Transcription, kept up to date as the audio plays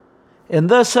In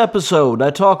this episode, I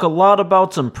talk a lot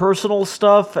about some personal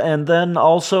stuff and then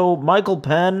also Michael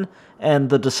Penn and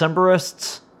the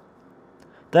Decemberists.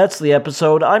 That's the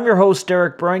episode. I'm your host,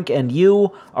 Derek Brink, and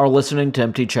you are listening to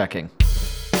Empty Checking.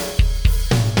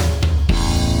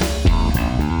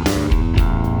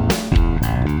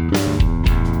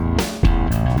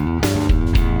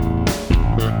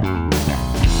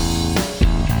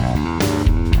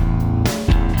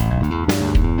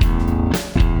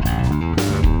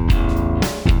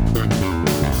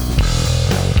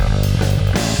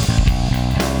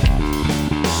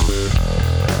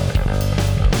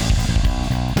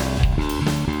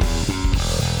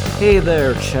 Hey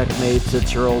there, checkmates,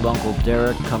 it's your old Uncle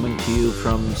Derek coming to you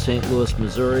from St. Louis,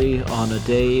 Missouri on a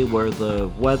day where the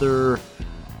weather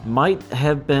might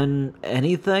have been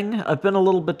anything. I've been a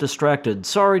little bit distracted.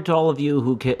 Sorry to all of you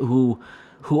who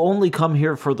only come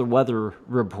here for the weather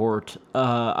report.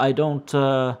 I'm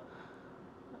not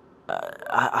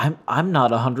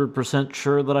 100%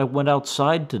 sure that I went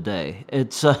outside today.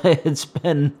 It's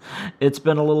been a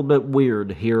little bit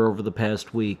weird here over the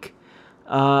past week.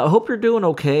 I hope you're doing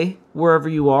okay wherever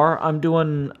you are. I'm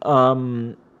doing.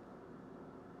 I'm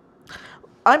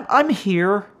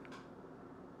here.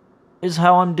 Is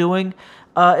how I'm doing.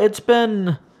 It's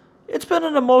been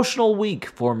an emotional week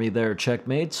for me there,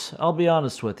 checkmates. I'll be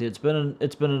honest with you. It's been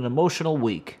an emotional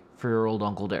week for your old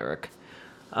Uncle Derek.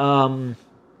 We'll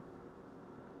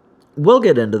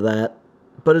get into that,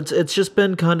 but it's just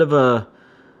been kind of a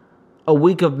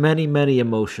week of many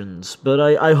emotions. But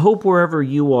I hope wherever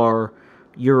you are,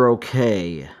 you're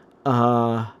okay.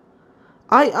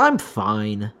 I'm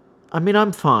fine. I mean,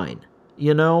 I'm fine.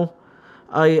 You know,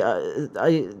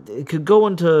 I could go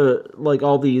into like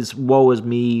all these woe is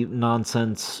me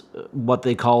nonsense, what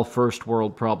they call first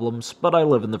world problems, but I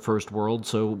live in the first world,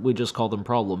 so we just call them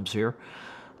problems here.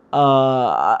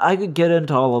 I could get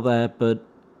into all of that, but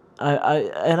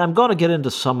and I'm gonna get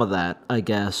into some of that, I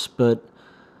guess, but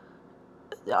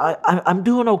I'm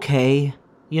doing okay.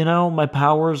 You know, my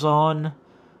power's on.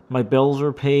 My bills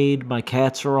are paid, my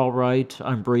cats are alright,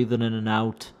 I'm breathing in and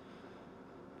out.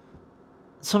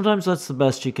 Sometimes that's the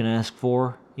best you can ask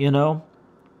for, you know?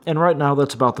 And right now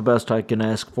that's about the best I can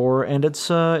ask for, and it's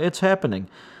happening.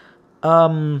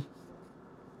 Let's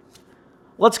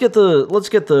get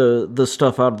the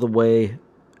stuff out of the way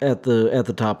at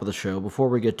the top of the show before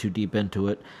we get too deep into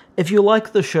it. If you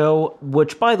like the show,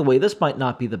 which by the way, this might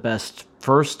not be the best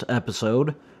first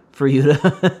episode for you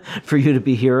to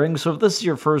be hearing. So if this is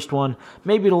your first one,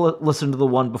 maybe listen to the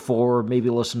one before, maybe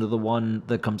listen to the one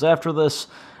that comes after this.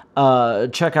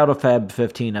 Check out a Fab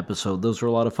 15 episode. Those are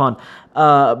a lot of fun.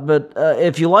 But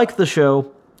if you like the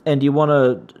show and you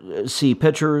want to see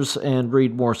pictures and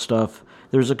read more stuff,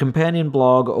 there's a companion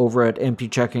blog over at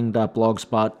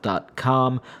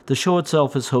emptychecking.blogspot.com. The show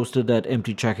itself is hosted at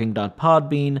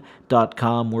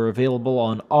emptychecking.podbean.com. We're available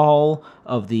on all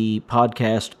of the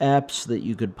podcast apps that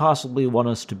you could possibly want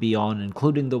us to be on,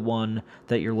 including the one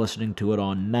that you're listening to it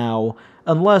on now,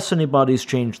 unless anybody's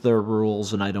changed their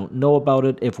rules and I don't know about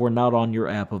it. If we're not on your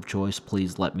app of choice,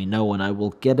 please let me know and I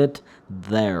will get it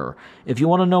there. If you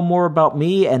want to know more about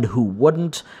me, and who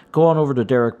wouldn't, go on over to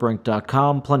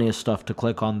derekbrink.com. Plenty of stuff to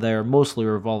click on there, mostly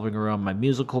revolving around my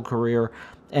musical career.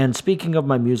 And speaking of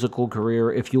my musical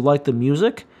career, if you like the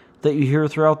music that you hear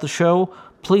throughout the show,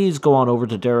 please go on over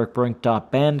to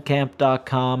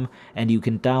derekbrink.bandcamp.com and you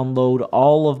can download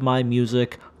all of my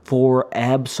music for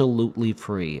absolutely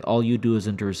free. All you do is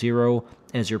enter 0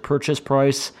 as your purchase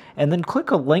price, and then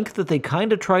click a link that they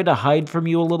kind of try to hide from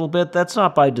you a little bit. That's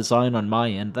not by design on my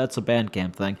end. That's a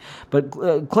Bandcamp thing. But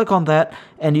click on that,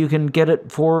 and you can get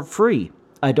it for free.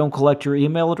 I don't collect your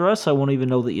email address. I won't even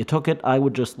know that you took it. I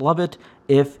would just love it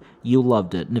if you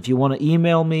loved it. And if you want to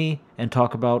email me and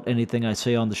talk about anything I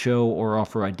say on the show or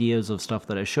offer ideas of stuff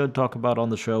that I should talk about on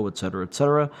the show,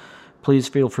 etc., please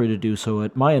feel free to do so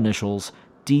at my initials,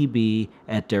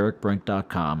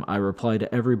 db@derekbrink.com. I reply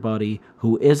to everybody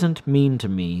who isn't mean to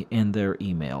me in their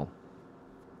email.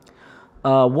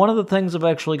 One of the things I've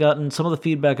actually gotten, some of the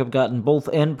feedback I've gotten both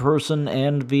in person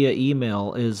and via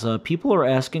email is people are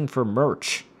asking for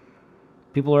merch.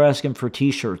 People are asking for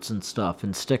t-shirts and stuff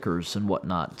and stickers and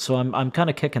whatnot. So I'm kind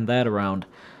of kicking that around.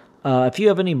 If you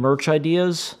have any merch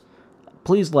ideas,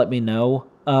 please let me know.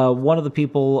 One of the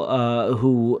people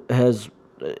who has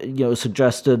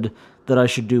suggested that I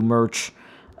should do merch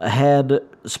had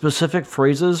specific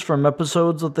phrases from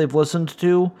episodes that they've listened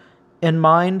to in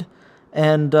mind,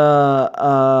 and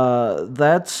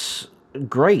that's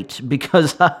great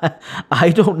because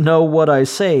I don't know what I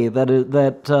say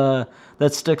that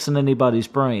that sticks in anybody's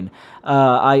brain.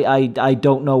 I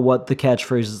don't know what the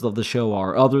catchphrases of the show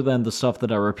are, other than the stuff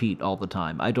that I repeat all the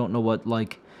time. I don't know what,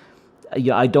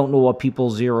 yeah, I don't know what people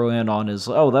zero in on is,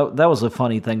 oh, that was a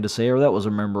funny thing to say, or that was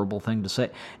a memorable thing to say.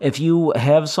 If you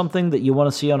have something that you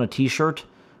want to see on a t-shirt,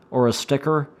 or a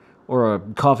sticker, or a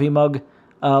coffee mug,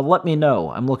 let me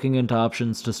know. I'm looking into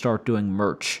options to start doing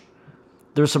merch.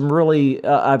 There's some really,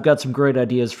 I've got some great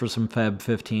ideas for some Fab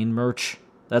 15 merch.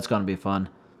 That's going to be fun.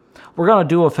 We're going to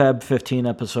do a Fab 15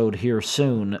 episode here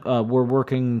soon. We're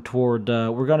working toward,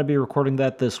 we're going to be recording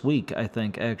that this week, I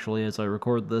think, actually, as I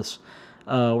record this.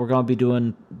 We're going to be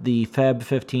doing the Fab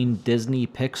 15 Disney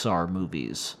Pixar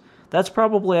movies. That's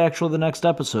probably actually the next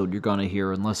episode you're going to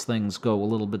hear, unless things go a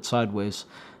little bit sideways.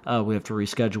 We have to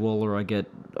reschedule, or I get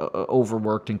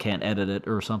overworked and can't edit it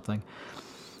or something.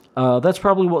 That's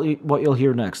probably what you'll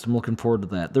hear next. I'm looking forward to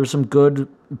that. There's some good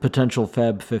potential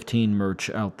Fab 15 merch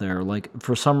out there. Like,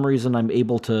 for some reason, I'm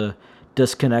able to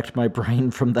disconnect my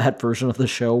brain from that version of the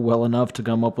show well enough to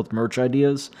come up with merch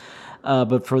ideas.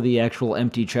 But for the actual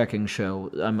empty checking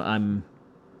show, I'm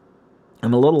a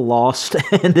little lost.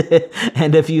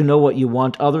 and if you know what you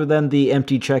want, other than the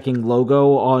empty checking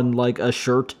logo on like a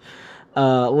shirt,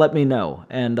 let me know,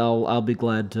 and I'll be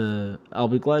glad to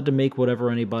make whatever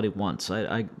anybody wants.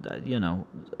 I you know,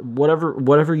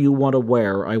 whatever you want to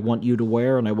wear, I want you to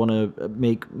wear, and I want to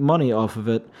make money off of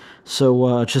it.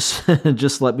 So just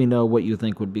just let me know what you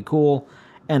think would be cool,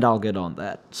 and I'll get on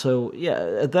that. So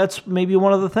yeah, that's maybe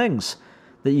one of the things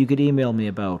that you could email me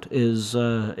about is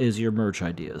your merch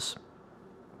ideas.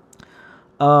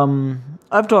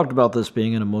 I've talked about this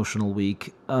being an emotional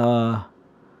week.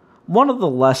 One of the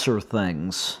lesser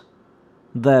things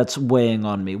that's weighing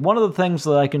on me, one of the things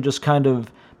that I can just kind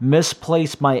of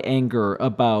misplace my anger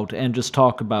about and just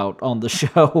talk about on the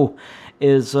show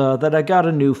is that I got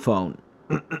a new phone.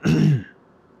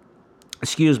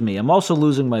 Excuse me, I'm also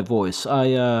losing my voice.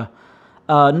 No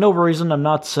reason, I'm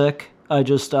not sick.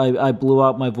 I blew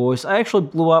out my voice. I actually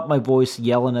blew out my voice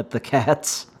yelling at the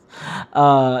cats.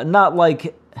 Not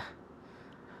like...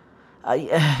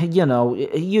 you know,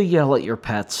 you yell at your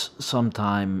pets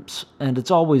sometimes, and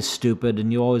it's always stupid,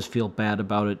 and you always feel bad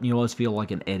about it, and you always feel like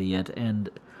an idiot, and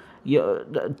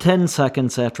 10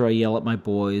 seconds after I yell at my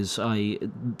boys, I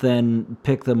then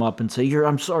pick them up and say,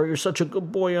 I'm sorry, you're such a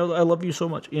good boy, I love you so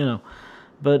much, you know.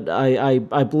 But I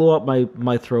blew up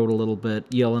my throat a little bit,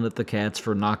 yelling at the cats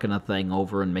for knocking a thing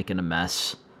over and making a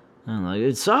mess. I'm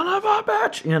like, son of a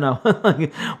bitch, you know,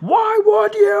 like, why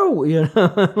would you, you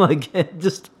know, like,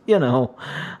 just, you know,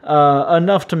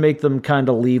 enough to make them kind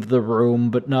of leave the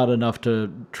room, but not enough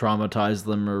to traumatize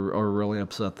them or really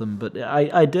upset them. But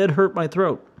I did hurt my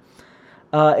throat.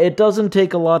 It doesn't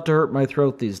take a lot to hurt my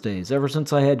throat these days. Ever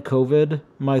since I had COVID,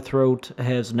 my throat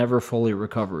has never fully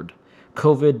recovered.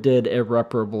 COVID did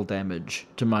irreparable damage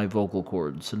to my vocal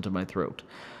cords and to my throat.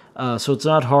 So it's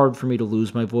not hard for me to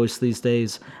lose my voice these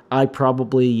days. I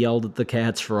probably yelled at the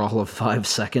cats for all of 5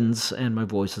 seconds, and my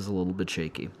voice is a little bit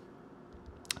shaky.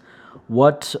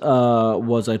 What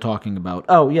was I talking about?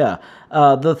 Oh, yeah.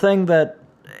 The thing that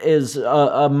is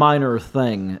a minor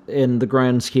thing in the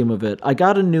grand scheme of it. I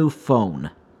got a new phone.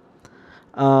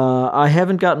 I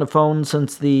haven't gotten a phone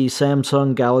since the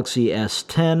Samsung Galaxy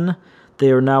S10.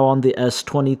 They are now on the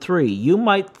S23. You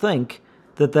might think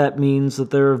that means that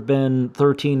there have been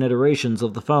 13 iterations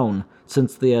of the phone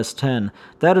since the S10.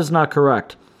 That is not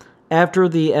correct. After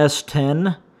the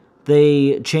S10,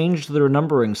 they changed their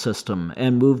numbering system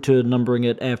and moved to numbering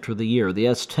it after the year. The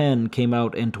S10 came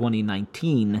out in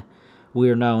 2019.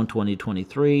 We are now in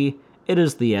 2023. It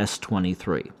is the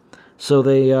S23. So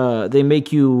they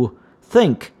make you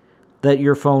think that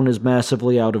your phone is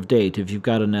massively out of date if you've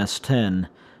got an S10.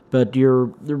 But you're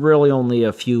really only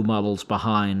a few models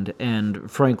behind,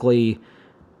 and frankly,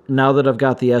 now that I've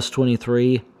got the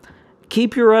S23,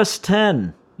 keep your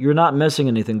S10. You're not missing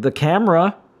anything. The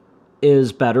camera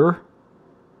is better.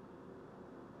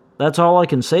 That's all I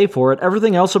can say for it.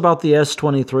 Everything else about the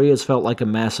S23 has felt like a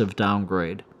massive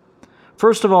downgrade.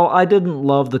 First of all, I didn't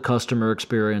love the customer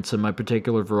experience in my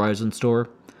particular Verizon store.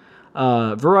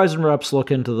 Verizon reps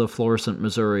look into the Florissant,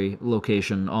 Missouri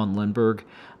location on Lindbergh.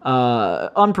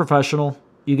 Unprofessional.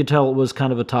 You could tell it was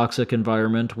kind of a toxic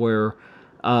environment where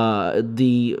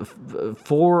the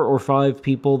 4 or 5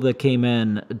 people that came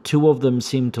in, 2 of them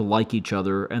seemed to like each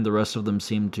other, and the rest of them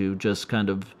seemed to just kind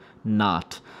of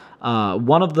not.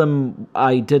 One of them,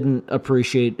 I didn't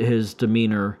appreciate his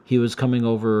demeanor. He was coming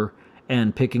over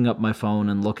and picking up my phone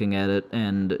and looking at it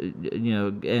and, you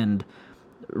know, and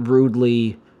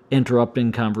rudely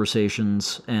interrupting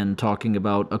conversations and talking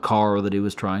about a car that he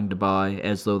was trying to buy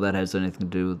as though that has anything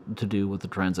to do with the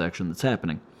transaction that's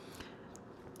happening.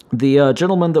 The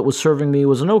gentleman that was serving me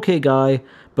was an okay guy,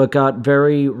 but got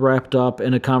very wrapped up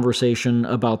in a conversation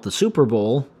about the Super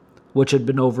Bowl, which had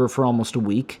been over for almost a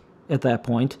week at that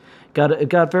point.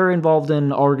 Got very involved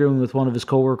in arguing with one of his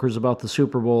coworkers about the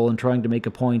Super Bowl and trying to make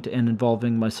a point and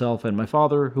involving myself and my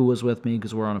father, who was with me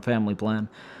because we're on a family plan,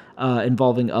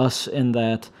 involving us in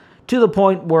that, to the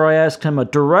point where I asked him a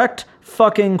direct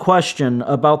fucking question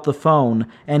about the phone,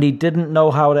 and he didn't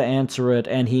know how to answer it,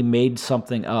 and he made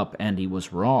something up, and he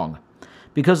was wrong.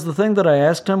 Because the thing that I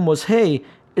asked him was, hey,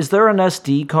 is there an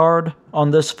SD card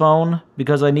on this phone?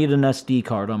 Because I need an SD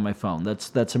card on my phone.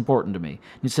 That's important to me.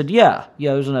 He said, yeah,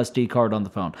 there's an SD card on the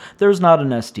phone. There's not an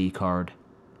SD card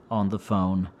on the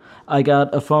phone. I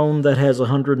got a phone that has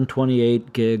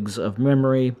 128 gigs of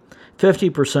memory,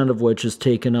 50% of which is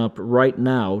taken up right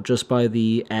now just by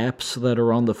the apps that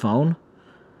are on the phone.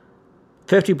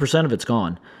 50% of it's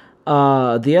gone. The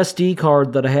SD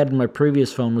card that I had in my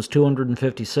previous phone was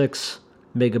 256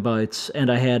 megabytes, and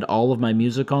I had all of my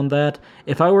music on that.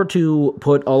 If I were to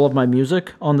put all of my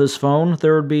music on this phone,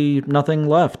 there would be nothing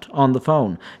left on the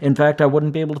phone. In fact, I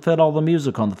wouldn't be able to fit all the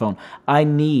music on the phone. I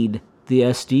need the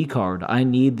SD card. I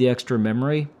need the extra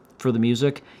memory for the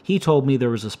music. He told me there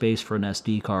was a space for an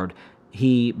SD card.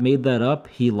 He made that up,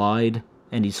 he lied,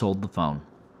 and he sold the phone.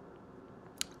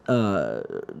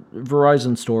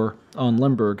 Verizon store on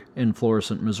Lindbergh in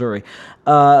Florissant, Missouri.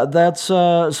 So that's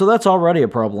already a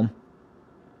problem.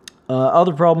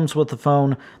 Other problems with the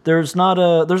phone. There's not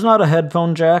a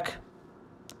headphone jack.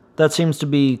 That seems to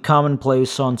be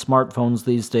commonplace on smartphones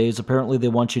these days. Apparently, they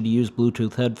want you to use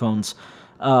Bluetooth headphones,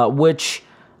 which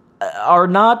are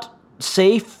not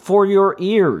safe for your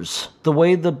ears. The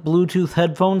way the Bluetooth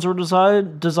headphones are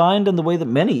designed, and the way that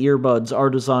many earbuds are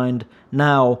designed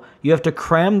now, you have to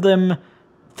cram them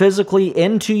physically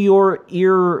into your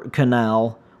ear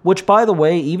canal. Which, by the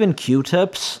way, even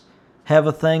Q-tips have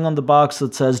a thing on the box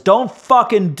that says, don't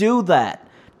fucking do that.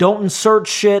 Don't insert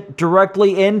shit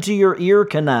directly into your ear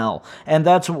canal. And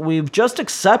that's what we've just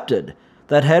accepted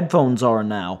that headphones are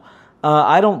now.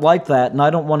 I don't like that, and I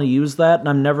don't want to use that, and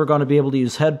I'm never going to be able to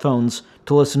use headphones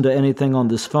to listen to anything on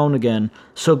this phone again.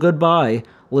 So goodbye,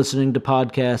 listening to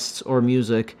podcasts or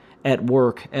music at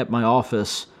work, at my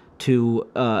office, to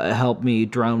help me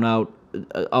drown out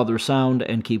other sound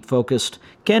and keep focused.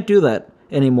 Can't do that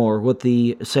anymore with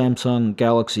the Samsung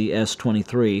Galaxy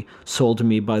S23 sold to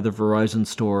me by the Verizon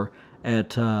store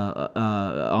at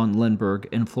on Lindbergh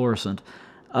in Florissant.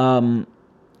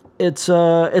 It's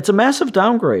a massive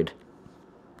downgrade.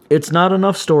 It's not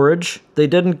enough storage. They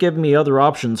didn't give me other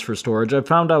options for storage. I've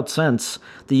found out since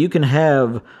that you can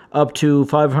have up to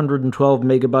 512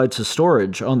 megabytes of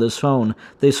storage on this phone.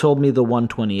 They sold me the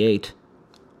 128.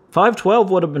 512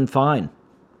 would have been fine.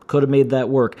 Could have made that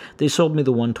work. They sold me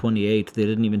the 128. They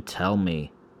didn't even tell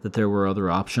me that there were other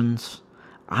options.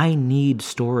 I need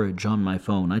storage on my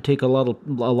phone. I take a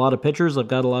lot of pictures. I've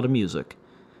got a lot of music.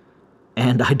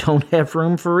 And I don't have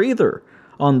room for either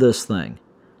on this thing.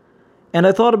 And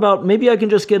I thought about, maybe I can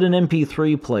just get an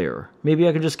MP3 player. Maybe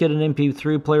I can just get an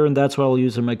MP3 player and that's what I'll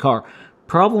use in my car.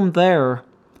 Problem there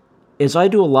is I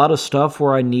do a lot of stuff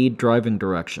where I need driving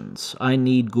directions. I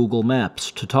need Google Maps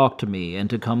to talk to me and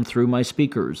to come through my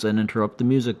speakers and interrupt the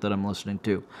music that I'm listening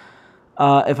to.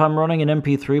 If I'm running an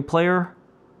MP3 player,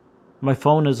 my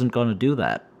phone isn't going to do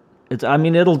that.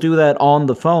 It'll do that on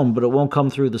the phone, but it won't come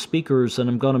through the speakers, and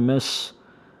I'm going to miss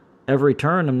every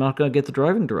turn. I'm not going to get the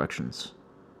driving directions.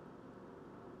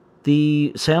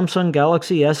 The Samsung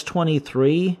Galaxy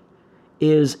S23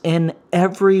 is in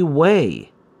every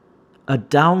way a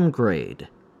downgrade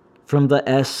from the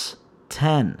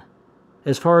S10,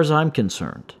 as far as I'm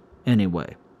concerned,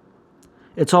 anyway.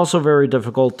 It's also very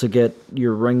difficult to get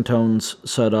your ringtones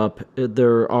set up.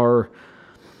 There are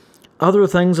other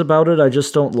things about it I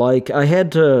just don't like. I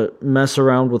had to mess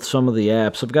around with some of the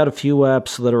apps. I've got a few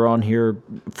apps that are on here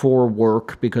for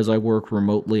work, because I work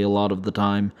remotely a lot of the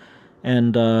time.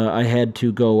 And I had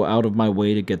to go out of my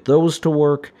way to get those to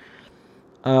work.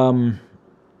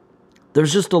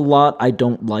 There's just a lot I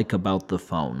don't like about the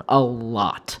phone. A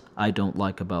lot I don't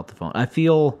like about the phone. I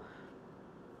feel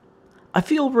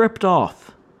ripped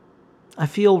off. I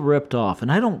feel ripped off,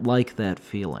 and I don't like that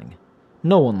feeling.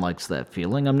 No one likes that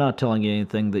feeling. I'm not telling you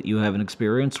anything that you haven't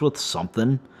experienced with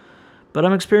something. But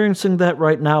I'm experiencing that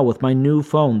right now with my new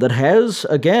phone that has,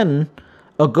 again,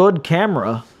 a good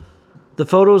camera. The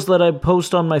photos that I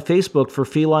post on my Facebook for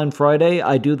Feline Friday,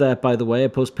 I do that, by the way. I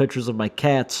post pictures of my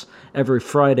cats every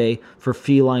Friday for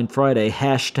Feline Friday,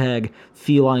 hashtag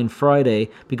Feline Friday,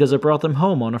 because I brought them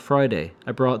home on a Friday.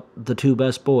 I brought the two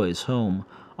best boys home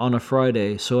on a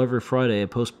Friday, so every Friday I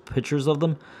post pictures of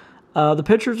them. The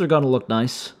pictures are going to look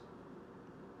nice.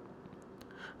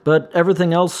 But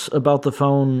everything else about the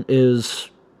phone is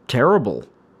terrible.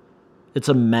 It's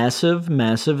a massive,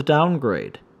 massive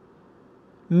downgrade.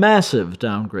 Massive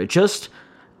downgrade. Just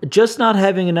not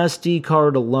having an SD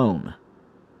card alone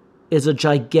is a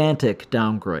gigantic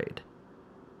downgrade.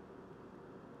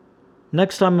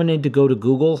 Next time I need to go to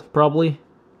Google, probably,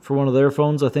 for one of their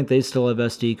phones. I think they still have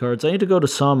SD cards. I need to go to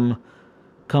some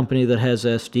company that has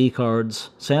SD cards.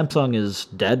 Samsung is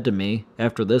dead to me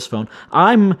after this phone.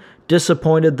 I'm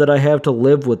disappointed that I have to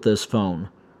live with this phone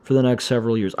for the next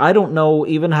several years. I don't know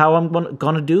even how I'm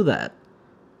going to do that.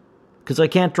 Because I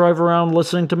can't drive around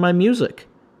listening to my music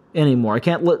anymore. I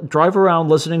can't drive around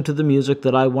listening to the music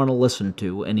that I want to listen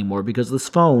to anymore because this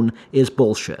phone is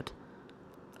bullshit.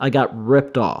 I got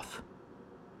ripped off.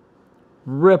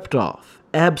 Ripped off.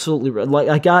 Absolutely. Like,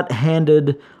 I got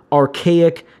handed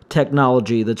archaic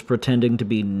technology that's pretending to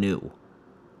be new.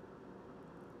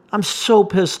 I'm so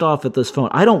pissed off at this phone.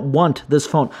 I don't want this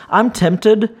phone. I'm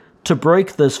tempted to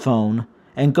break this phone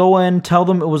and go in, tell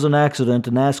them it was an accident,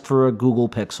 and ask for a Google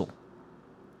Pixel.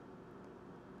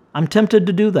 I'm tempted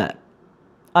to do that.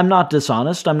 I'm not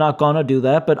dishonest. I'm not gonna do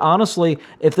that. But honestly,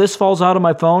 if this falls out of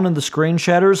my phone and the screen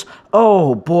shatters,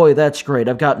 oh boy, that's great.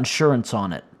 I've got insurance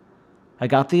on it. I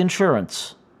got the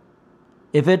insurance.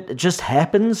 If it just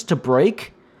happens to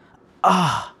break,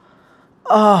 that's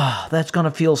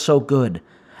gonna feel so good.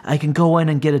 I can go in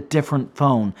and get a different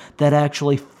phone that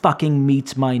actually fucking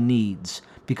meets my needs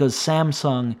because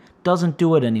Samsung doesn't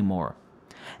do it anymore.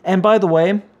 And by the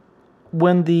way,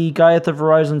 when the guy at the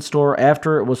Verizon store,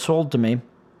 after it was sold to me,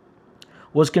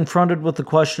 was confronted with the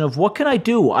question of, what can I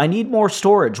do? I need more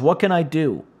storage. What can I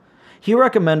do? He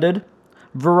recommended,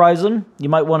 Verizon, you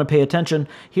might want to pay attention,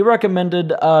 he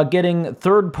recommended getting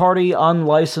third-party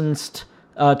unlicensed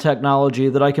technology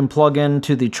that I can plug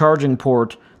into the charging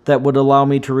port that would allow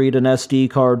me to read an SD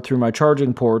card through my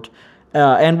charging port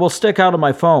and will stick out of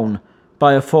my phone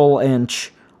by a full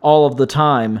inch all of the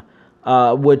time,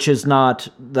 which is not,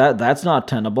 that's not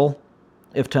tenable.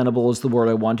 If tenable is the word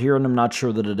I want here, and I'm not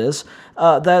sure that it is.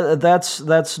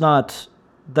 That's not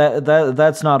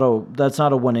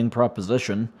a winning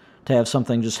proposition to have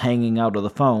something just hanging out of the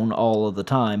phone all of the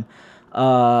time.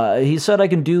 He said I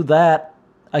can do that.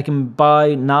 I can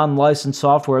buy non-licensed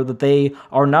software that they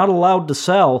are not allowed to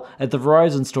sell at the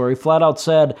Verizon store. He flat out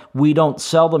said, we don't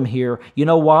sell them here. You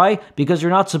know why? Because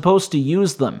you're not supposed to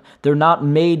use them. They're not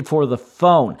made for the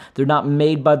phone. They're not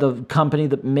made by the company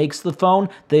that makes the phone.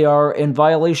 They are in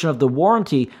violation of the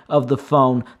warranty of the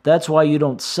phone. That's why you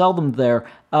don't sell them there.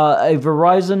 A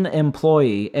Verizon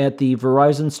employee at the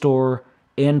Verizon store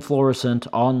in Florissant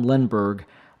on Lindbergh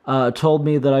told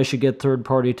me that I should get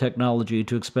third-party technology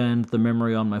to expand the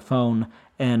memory on my phone,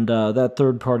 and that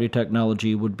third-party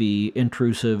technology would be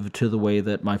intrusive to the way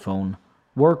that my phone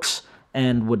works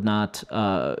and would not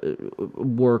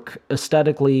work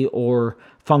aesthetically or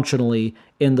functionally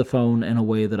in the phone in a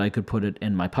way that I could put it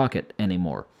in my pocket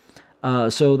anymore.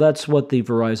 So that's what the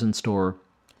Verizon store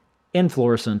in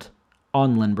Florissant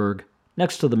on Lindbergh,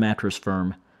 next to the Mattress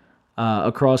Firm,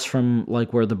 across from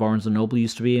like where the Barnes & Noble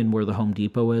used to be and where the Home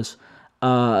Depot is.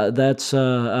 That's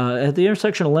at the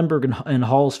intersection of Lindbergh and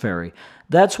Halls Ferry.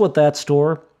 That's what that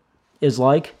store is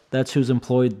like. That's who's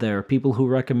employed there. People who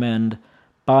recommend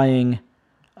buying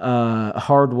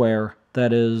hardware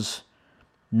that is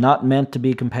not meant to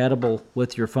be compatible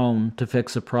with your phone to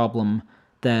fix a problem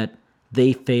that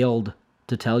they failed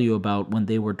to tell you about when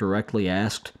they were directly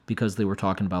asked because they were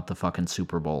talking about the fucking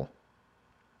Super Bowl.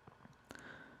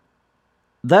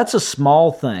 That's a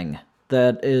small thing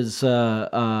that is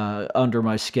under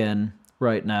my skin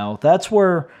right now. That's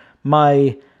where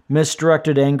my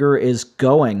misdirected anger is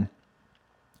going.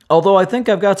 Although I think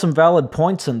I've got some valid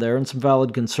points in there and some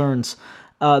valid concerns.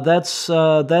 That's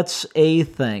a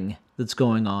thing that's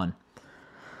going on.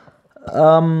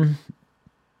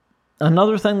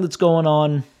 Another thing that's going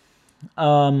on,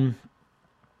 I'm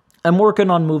working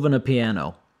on moving a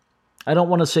piano. I don't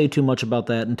want to say too much about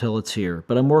that until it's here,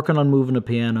 but I'm working on moving a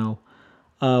piano.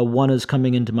 One is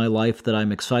coming into my life that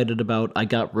I'm excited about. I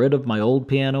got rid of my old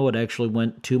piano. It actually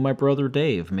went to my brother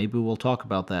Dave. Maybe we'll talk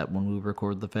about that when we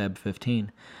record the Fab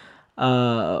 15.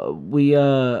 I'm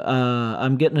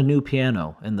getting a new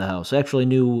piano in the house. Actually,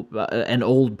 an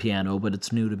old piano, but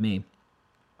it's new to me.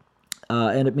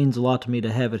 And it means a lot to me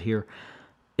to have it here.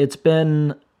 It's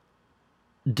been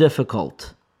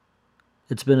difficult.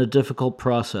 It's been a difficult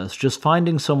process. Just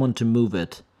finding someone to move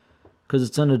it, because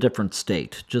it's in a different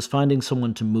state. Just finding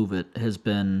someone to move it has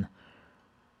been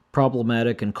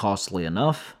problematic and costly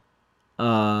enough.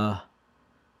 If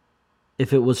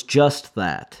it was just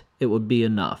that, it would be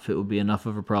enough. It would be enough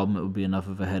of a problem. It would be enough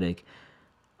of a headache.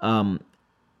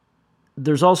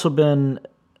 there's also been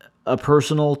a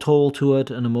personal toll to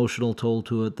it, an emotional toll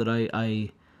to it that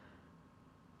I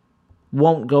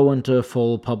won't go into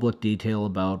full public detail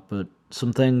about, but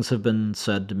some things have been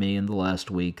said to me in the last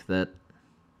week that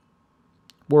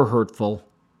were hurtful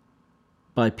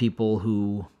by people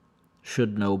who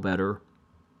should know better.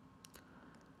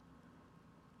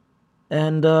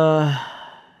 And,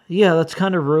 yeah, that's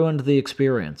kind of ruined the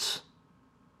experience,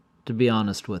 to be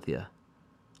honest with you.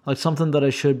 Like something that I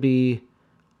should be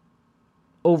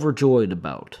overjoyed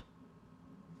about.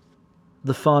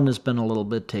 The fun has been a little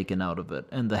bit taken out of it,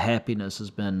 and the happiness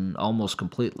has been almost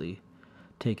completely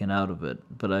taken out of it.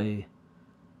 But I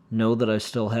know that I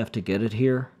still have to get it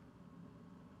here.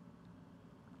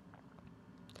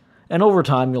 And over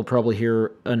time, you'll probably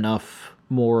hear enough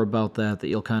more about that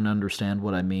you'll kind of understand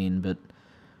what I mean, but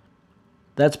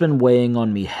that's been weighing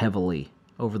on me heavily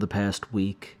over the past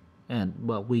week,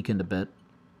 week and a bit.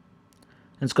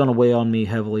 It's going to weigh on me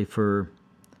heavily for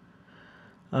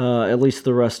at least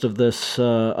the rest of this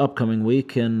upcoming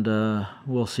week, and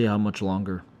we'll see how much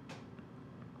longer.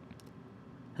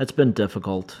 It's been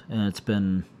difficult,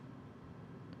 and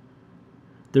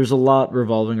there's a lot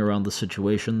revolving around the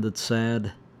situation that's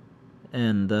sad,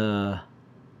 and a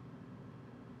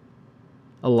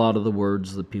lot of the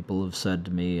words that people have said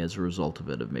to me as a result of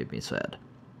it have made me sad.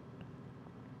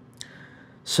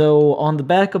 So, on the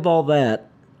back of all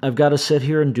that, I've got to sit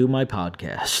here and do my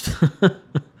podcast,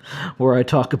 where I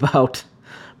talk about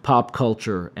pop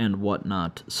culture and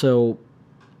whatnot. So,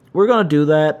 we're going to do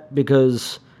that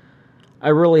because I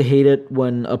really hate it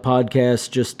when a podcast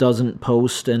just doesn't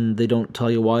post and they don't tell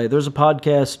you why. There's a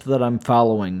podcast that I'm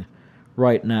following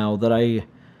right now that I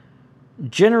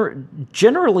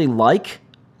generally like,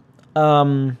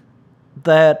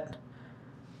 that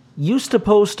used to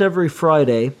post every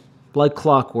Friday, like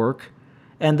clockwork,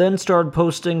 and then started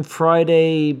posting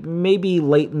Friday, maybe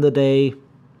late in the day,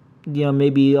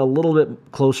 maybe a little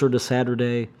bit closer to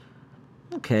Saturday.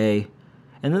 Okay.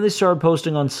 And then they started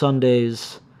posting on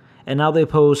Sundays, and now they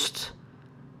post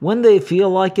when they feel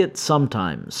like it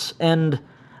sometimes. And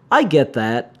I get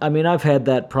that. I mean, I've had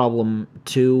that problem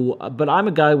too, but I'm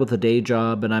a guy with a day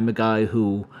job, and I'm a guy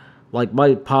who, like,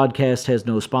 my podcast has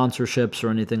no sponsorships or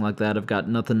anything like that. I've got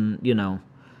nothing,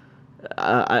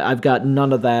 I've got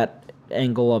none of that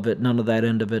angle of it, none of that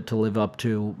end of it to live up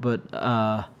to. But,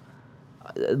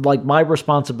 like, my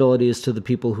responsibility is to the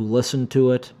people who listen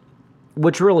to it,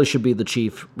 which really should be the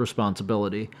chief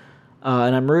responsibility.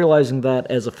 And I'm realizing that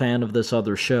as a fan of this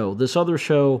other show. This other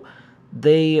show,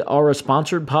 they are a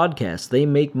sponsored podcast. They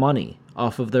make money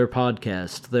off of their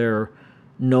podcast. They're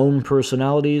known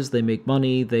personalities. They make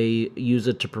money. They use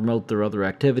it to promote their other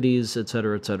activities,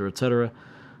 etc., etc., etc.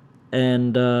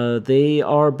 And they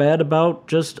are bad about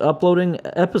just uploading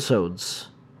episodes.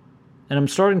 And I'm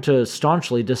starting to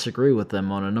staunchly disagree with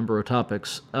them on a number of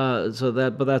topics.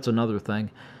 But that's another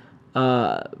thing.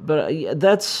 But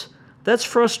that's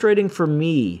frustrating for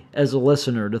me as a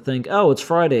listener to think, oh, it's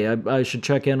Friday, I should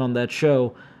check in on that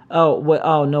show.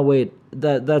 Wait,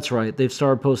 that's right, they've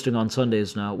started posting on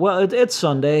Sundays now. Well, it's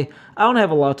Sunday. I don't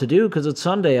have a lot to do because it's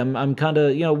Sunday. I'm kind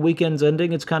of, weekend's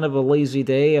ending. It's kind of a lazy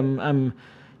day. I'm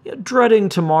dreading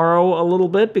tomorrow a little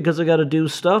bit because I got to do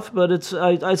stuff, but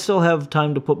I still have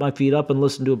time to put my feet up and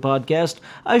listen to a podcast.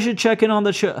 I should check in on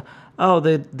the show. Oh,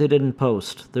 they didn't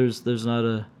post. There's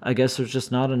not I guess there's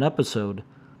just not an episode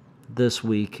this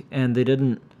week, and they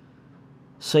didn't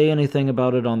say anything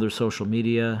about it on their social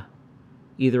media,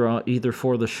 either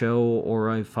for the show, or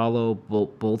I follow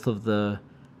both of the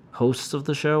hosts of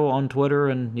the show on Twitter,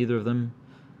 and neither of them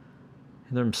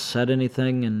said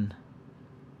anything, and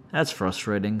that's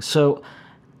frustrating. So,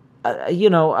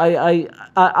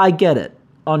 I get it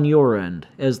on your end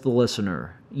as the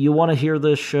listener. You want to hear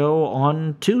this show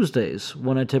on Tuesdays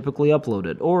when I typically upload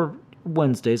it, or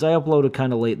Wednesdays. I upload it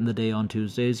kind of late in the day on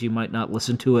Tuesdays. You might not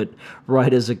listen to it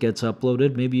right as it gets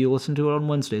uploaded. Maybe you listen to it on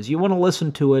Wednesdays. You want to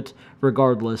listen to it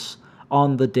regardless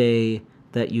on the day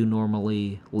that you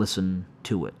normally listen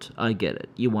to it. I get it.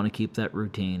 You want to keep that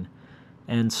routine.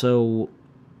 And so,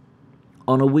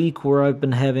 on a week where I've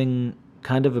been having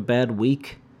kind of a bad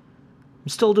week, I'm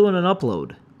still doing an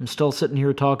upload. I'm still sitting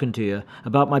here talking to you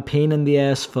about my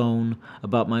pain-in-the-ass phone,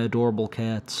 about my adorable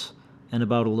cats, and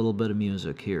about a little bit of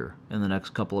music here in the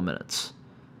next couple of minutes.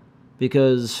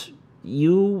 Because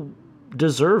you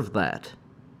deserve that.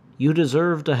 You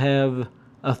deserve to have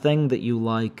a thing that you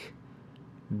like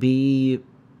be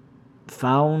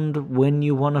found when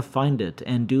you want to find it,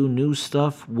 and do new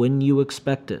stuff when you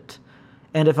expect it.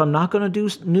 And if I'm not going to do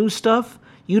new stuff,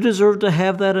 you deserve to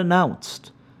have that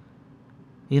announced.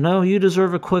 You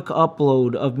deserve a quick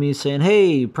upload of me saying,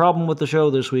 hey, problem with the show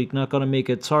this week, not gonna make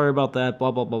it, sorry about that,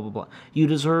 blah, blah, blah, blah, blah. You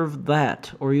deserve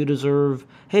that. Or you deserve,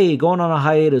 hey, going on a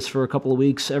hiatus for a couple of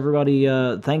weeks, everybody,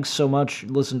 thanks so much,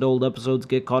 listen to old episodes,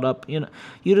 get caught up.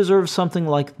 You deserve something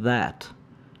like that.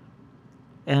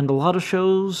 And a lot of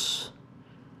shows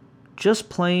just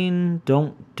plain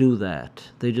don't do that.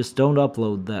 They just don't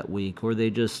upload that week, or they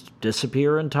just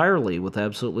disappear entirely with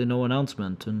absolutely no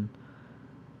announcement, and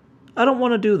I don't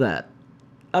want to do that.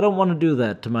 I don't want to do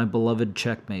that to my beloved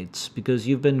checkmates, because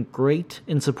you've been great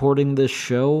in supporting this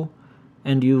show,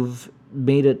 and you've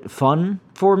made it fun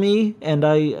for me, and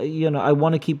I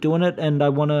want to keep doing it, and I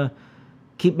want to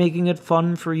keep making it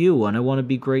fun for you, and I want to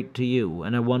be great to you,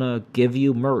 and I want to give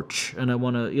you merch, and I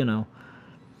want to,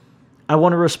 I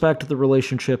want to respect the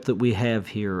relationship that we have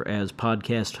here as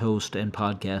podcast host and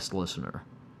podcast listener.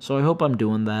 So I hope I'm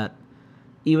doing that.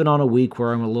 Even on a week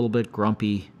where I'm a little bit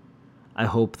grumpy, I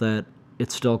hope that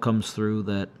it still comes through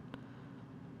that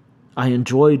I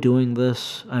enjoy doing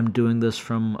this. I'm doing this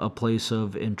from a place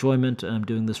of enjoyment, and I'm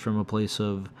doing this from a place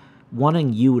of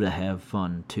wanting you to have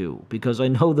fun too. Because I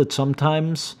know that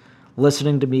sometimes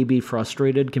listening to me be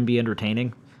frustrated can be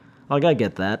entertaining. Like, I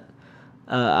get that.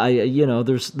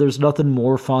 There's nothing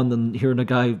more fun than hearing a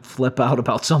guy flip out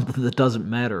about something that doesn't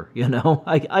matter,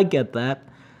 I get that.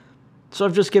 So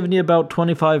I've just given you about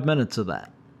 25 minutes of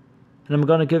that. And I'm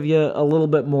going to give you a little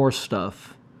bit more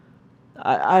stuff.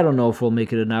 I don't know if we'll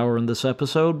make it an hour in this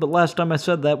episode, but last time I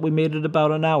said that, we made it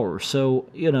about an hour. So,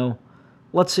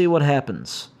 let's see what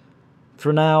happens.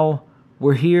 For now,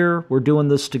 we're here, we're doing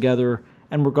this together,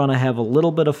 and we're going to have a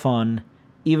little bit of fun,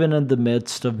 even in the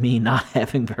midst of me not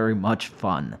having very much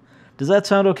fun. Does that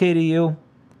sound okay to you?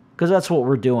 Because that's what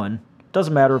we're doing.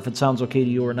 Doesn't matter if it sounds okay to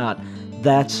you or not.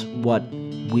 That's what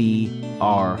we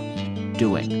are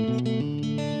doing.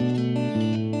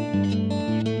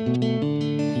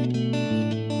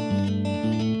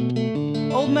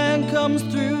 Old man comes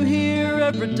through here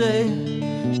every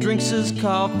day, drinks his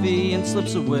coffee and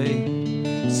slips away.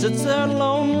 Sits there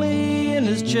lonely in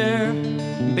his chair,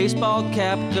 baseball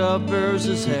cap covers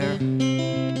his hair.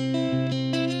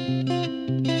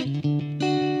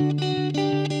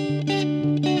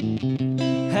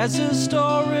 Has his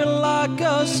story like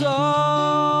us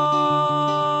all.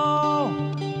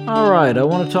 Alright, I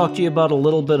want to talk to you about a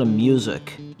little bit of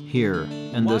music here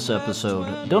in this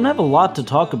episode. Don't have a lot to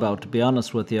talk about, to be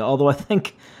honest with you, although I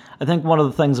think one of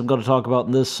the things I'm going to talk about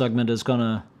in this segment is going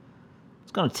to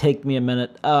take me a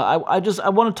minute. I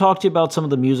want to talk to you about some of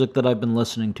the music that I've been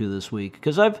listening to this week,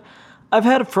 because I've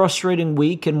had a frustrating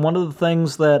week, and one of the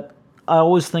things that I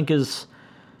always think is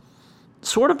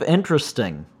sort of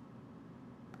interesting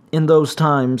in those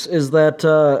times is that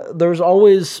there's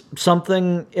always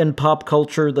something in pop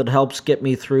culture that helps get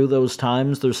me through those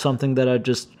times. There's something that I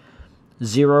just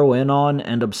zero in on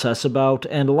and obsess about,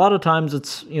 and a lot of times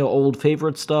it's old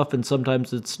favorite stuff, and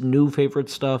sometimes it's new favorite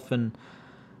stuff, and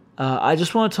I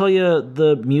just want to tell you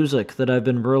the music that I've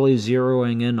been really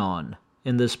zeroing in on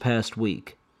in this past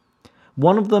week.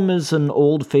 One of them is an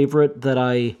old favorite that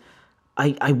I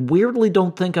weirdly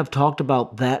don't think I've talked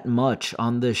about that much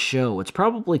on this show. It's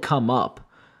probably come up,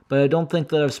 but I don't think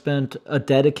that I've spent a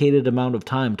dedicated amount of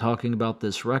time talking about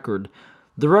this record.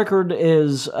 The record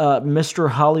is Mr.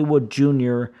 Hollywood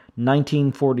Jr.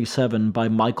 1947 by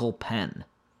Michael Penn.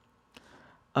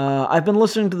 I've been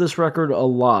listening to this record a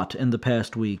lot in the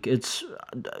past week. It's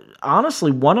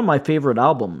honestly one of my favorite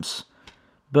albums,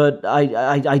 but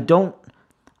I don't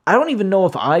even know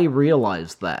if I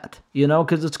realized that,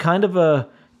 because it's kind of a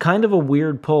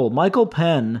weird pull. Michael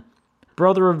Penn,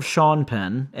 brother of Sean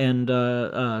Penn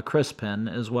and Chris Penn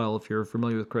as well, if you're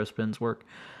familiar with Chris Penn's work.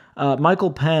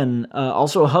 Michael Penn,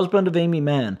 also a husband of Amy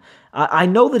Mann. I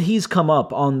know that he's come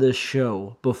up on this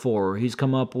show before. He's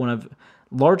come up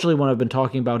largely when I've been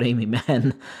talking about Amy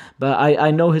Mann, but I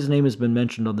know his name has been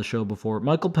mentioned on the show before.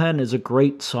 Michael Penn is a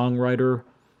great songwriter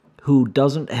who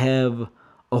doesn't have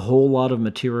a whole lot of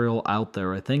material out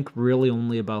there. I think really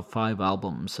only about 5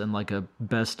 albums and like a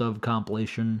best of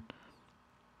compilation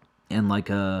and like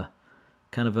a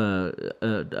kind of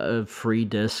a free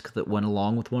disc that went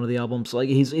along with one of the albums. Like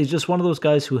he's just one of those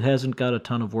guys who hasn't got a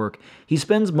ton of work. He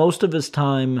spends most of his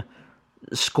time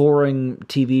scoring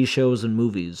TV shows and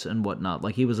movies and whatnot.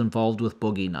 Like he was involved with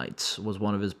Boogie Nights, was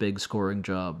one of his big scoring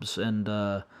jobs, and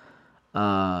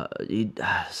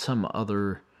some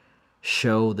other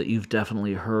show that you've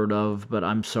definitely heard of, but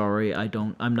I'm sorry,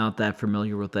 I'm not that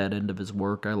familiar with that end of his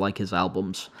work. I like his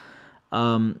albums.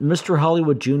 Mr.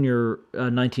 Hollywood Jr.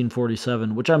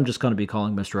 1947, which I'm just going to be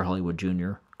calling Mr. Hollywood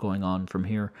Jr. going on from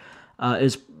here,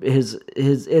 is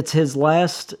his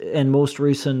last and most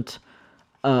recent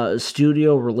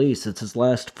studio release. It's his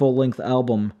last full-length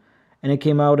album, and it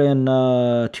came out in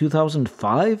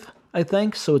 2005, I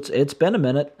think. So it's been a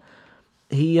minute.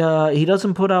 He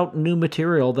doesn't put out new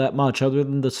material that much, other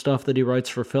than the stuff that he writes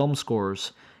for film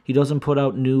scores. He doesn't put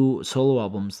out new solo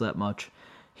albums that much.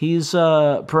 He's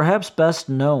perhaps best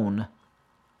known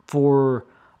for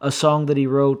a song that he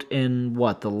wrote in,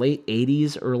 the late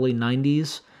 80s, early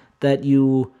 90s, that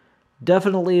you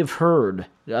definitely have heard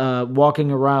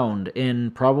walking around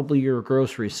in probably your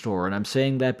grocery store. And I'm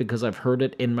saying that because I've heard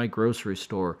it in my grocery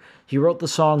store. He wrote the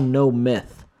song No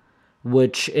Myth,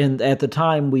 which at the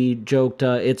time we joked,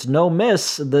 it's no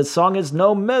miss. The song is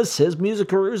no miss. His music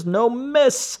career is no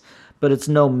miss. But it's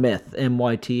No Myth,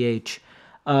 M-Y-T-H,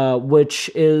 which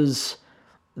is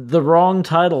the wrong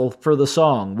title for the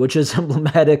song, which is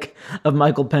emblematic of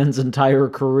Michael Penn's entire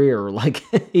career. Like,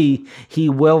 he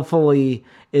willfully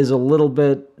is a little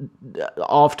bit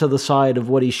off to the side of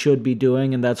what he should be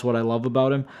doing, and that's what I love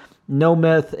about him. No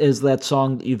Myth is that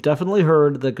song that you've definitely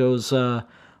heard that goes,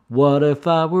 what if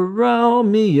I were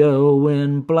Romeo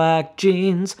in black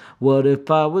jeans? What if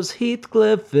I was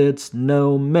Heathcliff? It's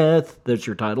no myth. There's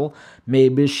your title.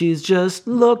 Maybe she's just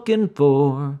looking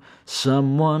for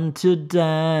someone to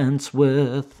dance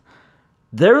with.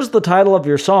 There's the title of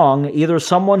your song, either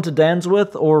Someone to Dance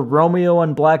With or Romeo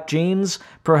in Black Jeans.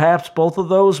 Perhaps both of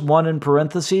those, one in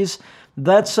parentheses.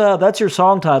 That's your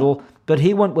song title, but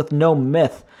he went with No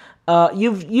Myth.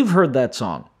 You've heard that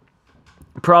song.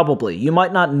 Probably. You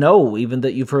might not know even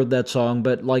that you've heard that song,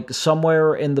 but like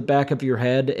somewhere in the back of your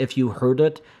head, if you heard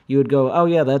it, you would go, oh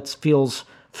yeah, that feels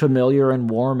familiar and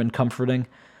warm and comforting.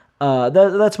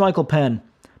 That's Michael Penn.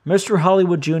 Mr.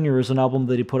 Hollywood Jr. is an album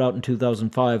that he put out in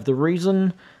 2005. The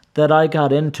reason that I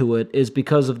got into it is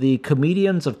because of the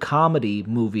Comedians of Comedy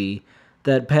movie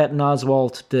that Patton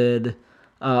Oswalt did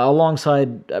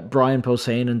alongside Brian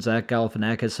Posehn and Zach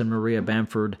Galifianakis and Maria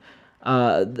Bamford.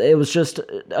 It was just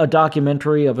a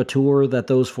documentary of a tour that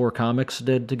those four comics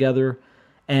did together,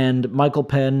 and Michael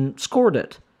Penn scored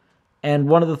it. And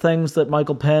one of the things that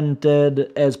Michael Penn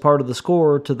did as part of the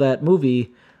score to that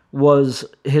movie was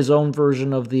his own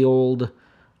version of the old,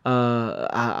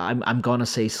 I'm gonna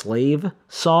say slave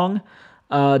song,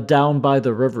 Down by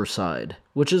the Riverside,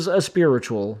 which is a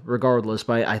spiritual, regardless,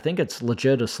 I think it's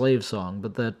legit a slave song,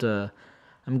 but that,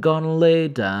 I'm gonna lay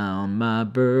down my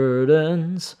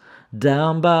burdens,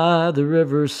 down by the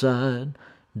riverside,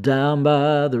 down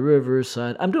by the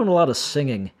riverside. I'm doing a lot of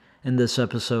singing in this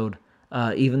episode,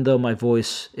 even though my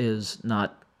voice is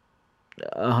not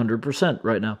 100%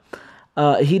 right now.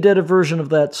 He did a version of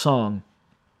that song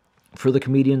for the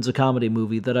Comedians of Comedy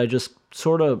movie that I just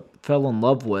sort of fell in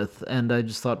love with, and I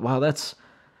just thought, wow,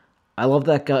 I love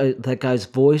that guy's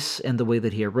voice and the way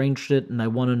that he arranged it, and I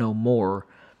want to know more.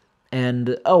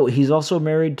 And, he's also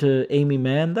married to Amy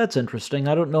Mann. That's interesting.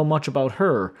 I don't know much about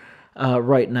her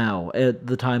right now at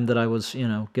the time that I was,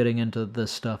 getting into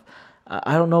this stuff.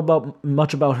 I don't know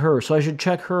much about her, so I should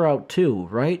check her out too,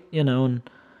 right? And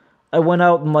I went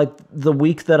out and, the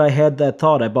week that I had that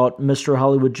thought, I bought Mr.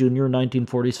 Hollywood Jr.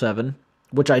 1947,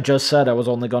 which I just said I was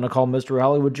only going to call Mr.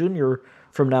 Hollywood Jr.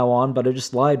 from now on, but I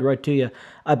just lied right to you.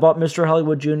 I bought Mr.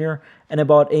 Hollywood Jr., and I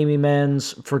bought Amy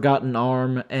Mann's Forgotten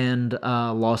Arm and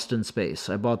Lost in Space.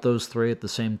 I bought those three at the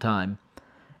same time.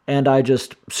 And I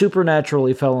just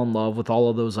supernaturally fell in love with all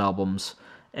of those albums.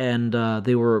 And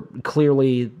they were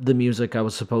clearly the music I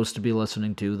was supposed to be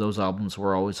listening to. Those albums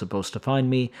were always supposed to find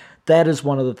me. That is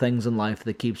one of the things in life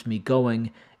that keeps me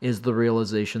going, is the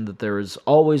realization that there is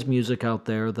always music out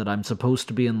there that I'm supposed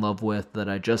to be in love with that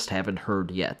I just haven't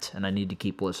heard yet, and I need to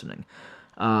keep listening.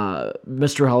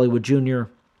 Mr. Hollywood Jr.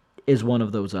 is one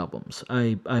of those albums.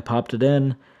 I popped it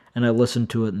in, and I listened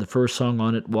to it, and the first song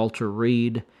on it, Walter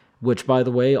Reed, which, by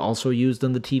the way, also used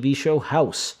in the TV show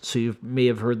House, so you may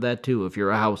have heard that too if you're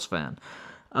a House fan.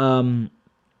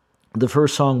 The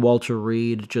first song, Walter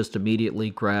Reed, just immediately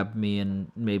grabbed me and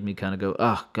made me kind of go,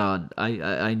 oh, God,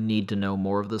 I need to know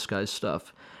more of this guy's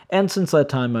stuff. And since that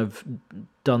time, I've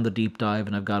done the deep dive,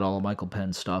 and I've got all of Michael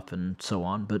Penn's stuff and so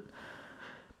on, but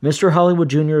Mr. Hollywood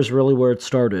Jr. is really where it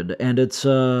started, and it's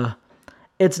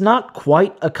not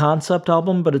quite a concept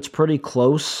album, but it's pretty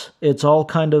close. It's all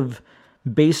kind of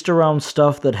based around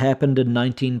stuff that happened in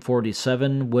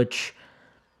 1947, which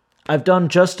I've done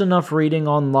just enough reading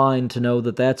online to know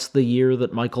that that's the year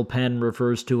that Michael Penn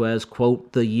refers to as,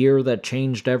 quote, the year that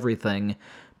changed everything,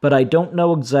 but I don't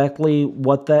know exactly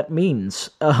what that means.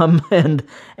 And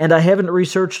I haven't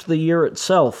researched the year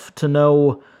itself to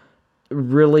know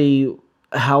really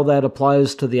how that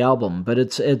applies to the album, but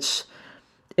it's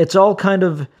all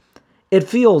it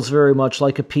feels very much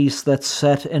like a piece that's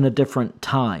set in a different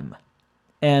time.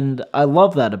 And I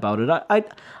love that about it.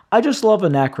 I just love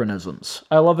anachronisms.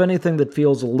 I love anything that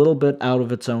feels a little bit out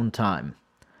of its own time,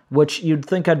 which you'd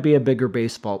think I'd be a bigger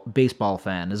baseball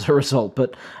fan as a result.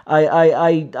 But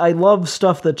I love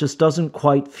stuff that just doesn't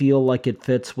quite feel like it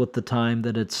fits with the time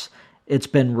that it's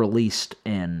been released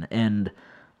in, and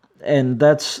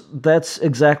that's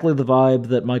exactly the vibe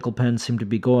that Michael Penn seemed to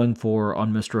be going for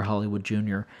on Mr. Hollywood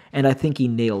Jr., and I think he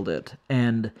nailed it.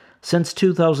 And since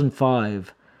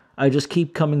 2005, I just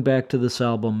keep coming back to this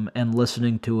album and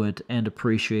listening to it and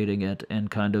appreciating it and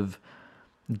kind of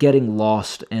getting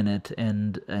lost in it,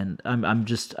 and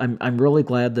I'm really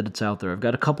glad that it's out there. I've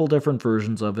got a couple different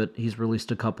versions of it. He's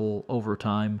released a couple over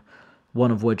time, one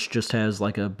of which just has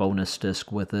like a bonus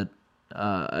disc with it.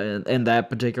 And that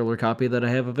particular copy that I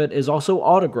have of it is also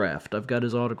autographed. I've got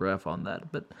his autograph on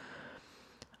that. But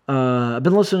I've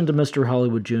been listening to Mr.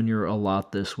 Hollywood Jr. a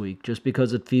lot this week, just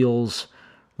because it feels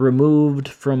removed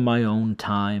from my own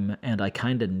time, and I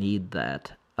kind of need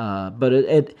that. But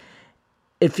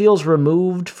it feels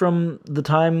removed from the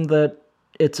time that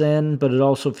it's in, but it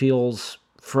also feels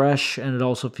fresh, and it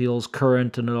also feels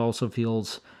current, and it also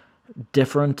feels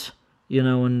different,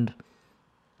 and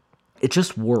it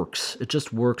just works. It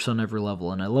just works on every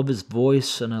level, and I love his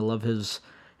voice, and I love his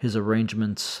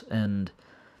arrangements, and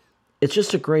it's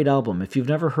just a great album. If you've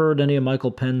never heard any of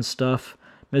Michael Penn's stuff,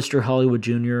 Mr. Hollywood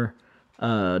Jr.,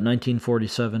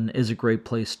 1947, is a great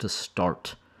place to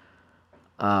start.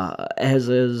 As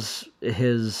is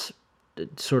his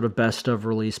sort of best of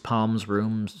release, Palms,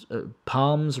 Runes,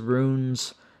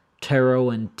 Tarot,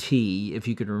 and Tea, if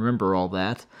you can remember all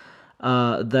that.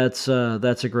 That's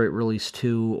a great release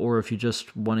too. Or if you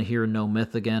just want to hear No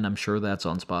Myth again, I'm sure that's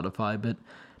on Spotify. But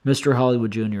Mr.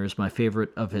 Hollywood Jr. is my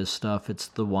favorite of his stuff. It's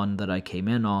the one that I came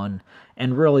in on,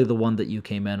 and really the one that you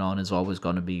came in on is always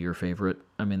going to be your favorite.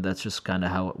 I mean, that's just kind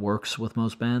of how it works with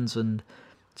most bands, and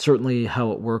certainly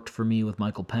how it worked for me with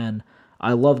Michael Penn.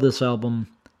 I love this album.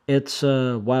 It's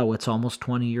it's almost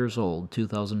 20 years old,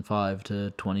 2005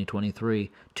 to 2023.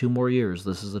 2 more years.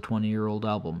 This is a 20-year-old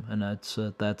album, and that's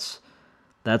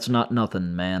not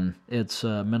nothing, man. It's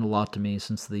meant a lot to me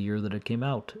since the year that it came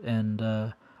out,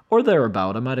 and or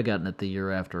thereabout. I might have gotten it the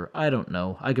year after. I don't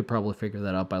know. I could probably figure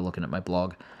that out by looking at my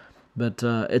blog. But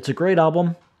it's a great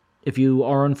album. If you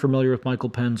are unfamiliar with Michael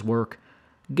Penn's work,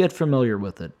 get familiar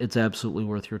with it. It's absolutely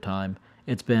worth your time.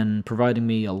 It's been providing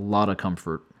me a lot of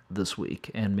comfort this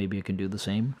week, and maybe it can do the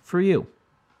same for you.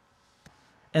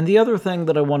 And the other thing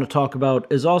that I want to talk about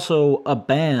is also a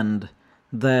band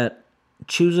that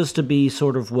chooses to be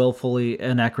sort of willfully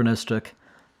anachronistic.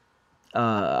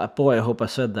 Boy, I hope I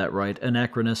said that right.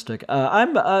 Anachronistic.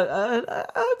 I've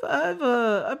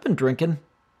been drinking.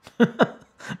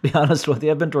 Be honest with you,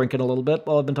 I've been drinking a little bit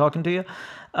while I've been talking to you.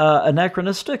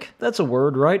 Anachronistic? That's a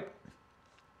word, right?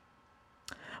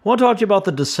 I want to talk to you about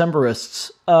the Decemberists.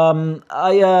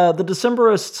 The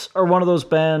Decemberists are one of those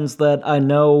bands that I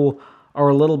know are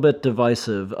a little bit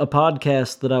divisive. A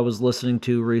podcast that I was listening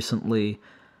to recently,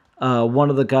 one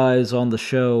of the guys on the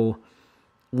show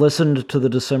listened to the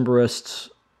Decemberists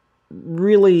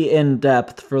really in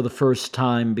depth for the first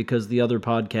time because the other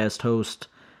podcast host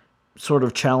sort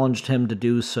of challenged him to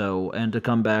do so and to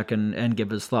come back and give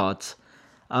his thoughts.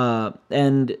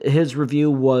 And his review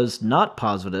was not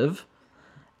positive,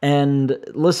 and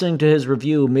listening to his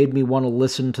review made me want to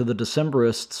listen to the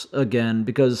Decemberists again,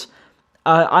 because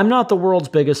I'm not the world's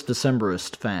biggest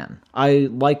Decemberist fan. I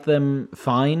like them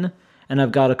fine, and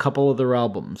I've got a couple of their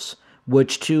albums,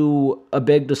 which to a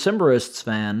big Decemberists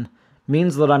fan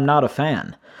means that I'm not a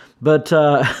fan. But,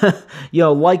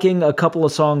 liking a couple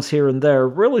of songs here and there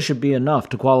really should be enough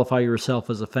to qualify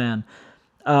yourself as a fan.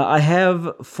 I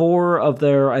have 4 of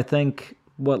their, I think,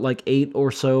 8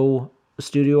 or so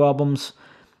studio albums.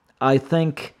 I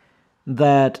think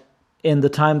that in the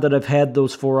time that I've had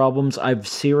those 4 albums, I've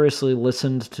seriously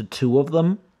listened to 2 of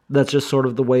them. That's just sort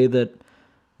of the way that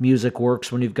music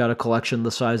works when you've got a collection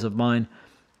the size of mine.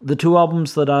 The 2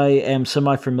 albums that I am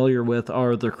semi-familiar with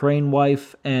are The Crane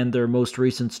Wife and their most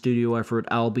recent studio effort,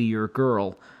 I'll Be Your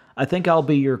Girl. I think I'll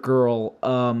Be Your Girl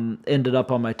ended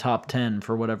up on my top 10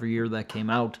 for whatever year that came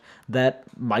out. That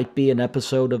might be an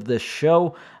episode of this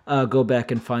show. Go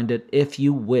back and find it if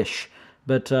you wish.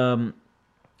 But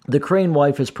The Crane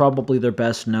Wife is probably their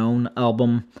best known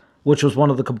album, which was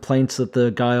one of the complaints that the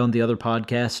guy on the other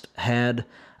podcast had,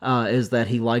 is that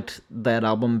he liked that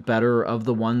album better of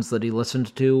the ones that he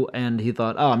listened to, and he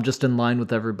thought, I'm just in line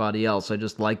with everybody else. I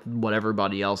just like what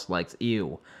everybody else likes.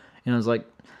 Ew. And I was like,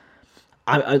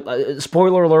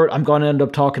 spoiler alert, I'm going to end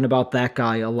up talking about that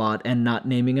guy a lot and not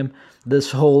naming him.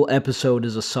 This whole episode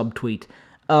is a subtweet.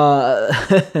 Yeah,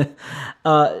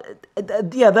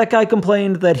 that guy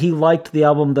complained that he liked the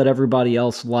album that everybody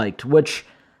else liked, which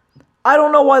I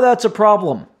don't know why that's a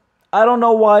problem. I don't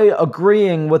know why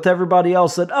agreeing with everybody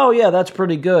else that, oh yeah, that's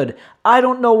pretty good. I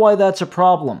don't know why that's a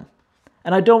problem.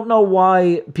 And I don't know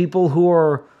why people who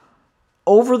are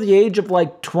over the age of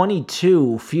like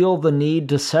 22 feel the need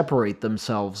to separate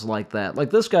themselves like that.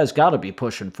 Like, this guy's got to be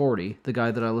pushing 40, the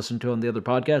guy that I listened to on the other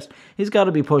podcast. He's got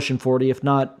to be pushing 40, if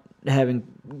not having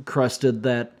crested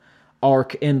that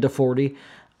arc into 40.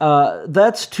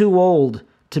 That's too old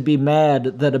to be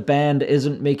mad that a band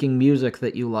isn't making music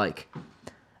that you like.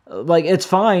 Like, it's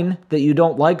fine that you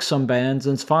don't like some bands,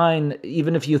 and it's fine,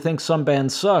 even if you think some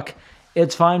bands suck,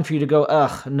 it's fine for you to go,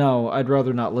 ugh, no, I'd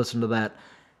rather not listen to that.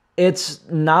 It's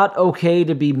not okay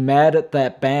to be mad at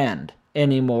that band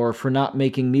anymore for not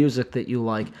making music that you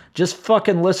like. Just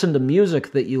fucking listen to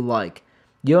music that you like.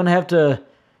 You don't have to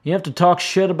talk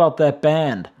shit about that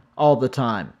band all the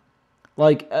time.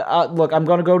 Like, look, I'm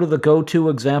going to go to the go-to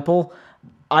example.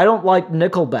 I don't like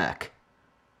Nickelback.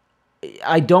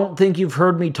 I don't think you've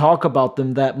heard me talk about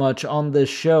them that much on this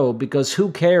show, because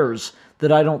who cares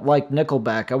that I don't like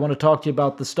Nickelback? I want to talk to you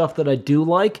about the stuff that I do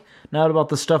like, not about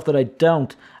the stuff that I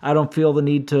don't. I don't feel the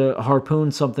need to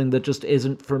harpoon something that just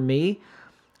isn't for me.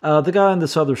 The guy on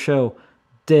this other show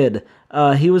did.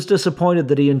 He was disappointed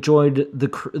that he enjoyed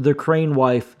the Crane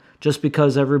Wife just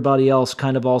because everybody else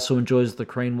kind of also enjoys the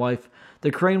Crane Wife.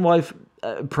 The Crane Wife,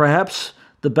 perhaps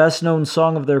the best known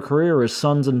song of their career is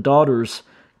Sons and Daughters,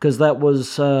 because that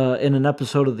was in an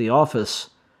episode of The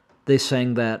Office. They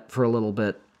sang that for a little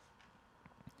bit.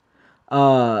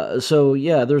 So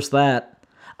yeah, there's that.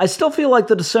 I still feel like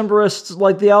the Decemberists,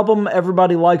 like the album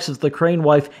everybody likes is The Crane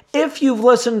Wife, if you've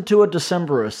listened to a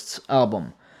Decemberists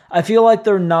album. I feel like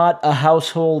they're not a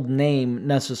household name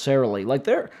necessarily. Like,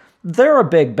 they're a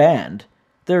big band.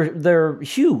 They're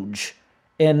huge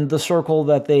in the circle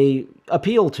that they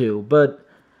appeal to, but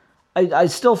I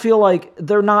still feel like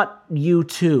they're not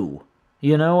U2,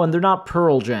 you know, and they're not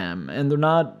Pearl Jam, and they're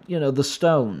not, you know, the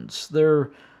Stones. They're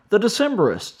the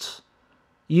Decemberists.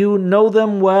 You know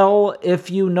them well if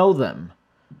you know them.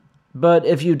 But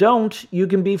if you don't, you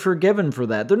can be forgiven for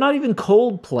that. They're not even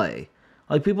Coldplay.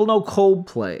 Like, people know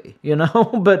Coldplay, you know?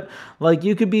 But, like,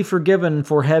 you could be forgiven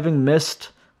for having missed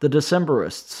the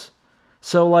Decemberists.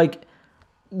 So, like,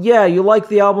 yeah, you like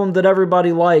the album that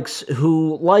everybody likes,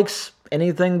 who likes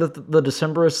anything that the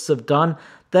Decemberists have done.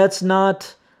 That's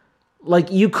not...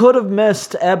 Like, you could have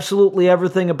missed absolutely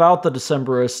everything about the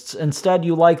Decemberists. Instead,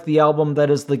 you like the album that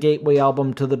is the gateway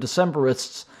album to the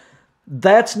Decemberists.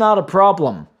 That's not a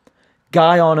problem.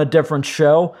 Guy on a different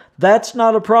show, that's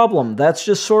not a problem. That's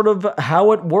just sort of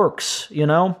how it works, you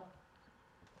know?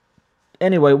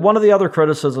 Anyway, one of the other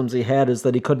criticisms he had is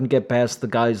that he couldn't get past the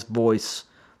guy's voice,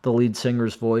 the lead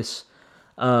singer's voice.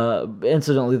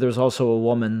 Incidentally, there's also a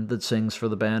woman that sings for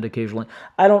the band occasionally.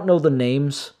 I don't know the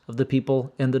names of the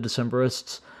people in the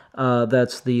Decemberists.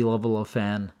 That's the level of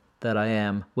fan that I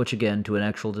am, which again, to an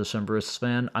actual Decemberists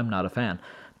fan, I'm not a fan.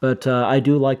 But I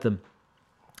do like them.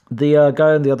 The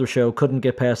guy on the other show couldn't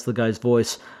get past the guy's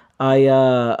voice.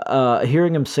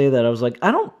 Hearing him say that, I was like, I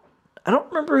don't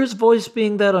remember his voice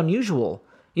being that unusual.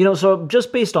 You know, so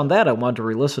just based on that, I wanted to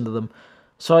re-listen to them.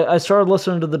 So I started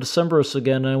listening to the Decemberists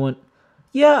again, and I went,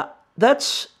 yeah,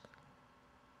 that's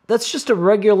just a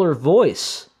regular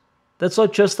voice. That's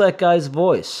like just that guy's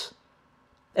voice.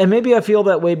 And maybe I feel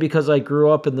that way because I grew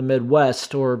up in the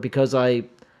Midwest, or because I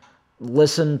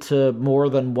listen to more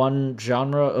than one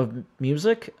genre of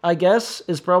music, I guess,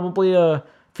 is probably a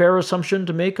fair assumption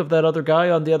to make of that other guy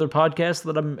on the other podcast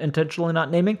that I'm intentionally not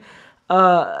naming.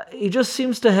 He just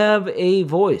seems to have a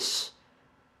voice.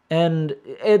 And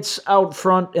it's out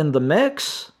front in the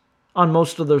mix on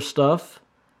most of their stuff.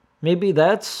 Maybe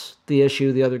that's the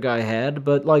issue the other guy had,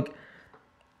 but like,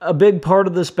 a big part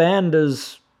of this band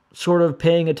is sort of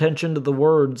paying attention to the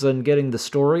words and getting the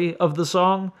story of the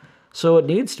song, so it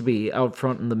needs to be out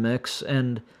front in the mix,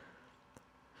 and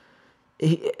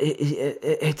it's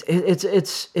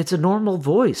a normal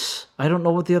voice. I don't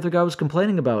know what the other guy was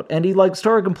complaining about, and he like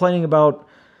started complaining about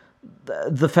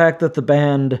the fact that the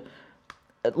band,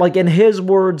 like in his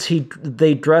words,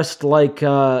 they dressed like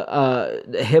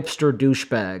hipster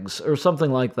douchebags or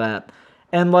something like that.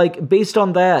 And like based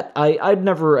on that, I'd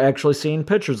never actually seen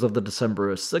pictures of the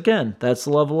Decemberists. Again, that's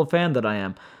the level of fan that I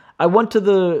am. I went to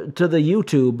the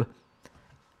YouTube.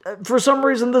 For some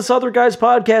reason, this other guy's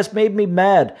podcast made me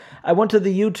mad. I went to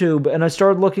the YouTube and I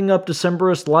started looking up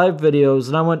Decemberist live videos,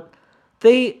 and I went,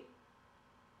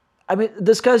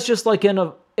 this guy's just like in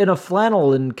a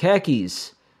flannel and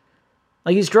khakis.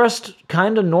 Like, he's dressed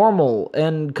kind of normal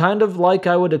and kind of like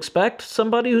I would expect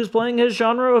somebody who's playing his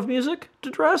genre of music to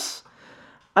dress.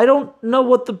 I don't know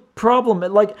what the problem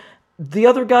is. Like, the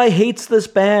other guy hates this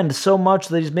band so much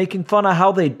that he's making fun of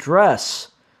how they dress.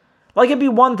 Like, it'd be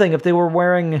one thing if they were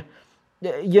wearing,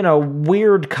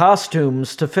 weird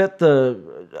costumes to fit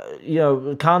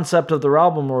the, concept of their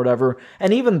album or whatever.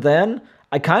 And even then,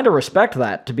 I kind of respect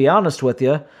that, to be honest with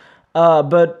you.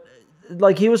 But,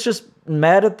 like, he was just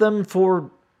mad at them for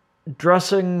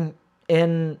dressing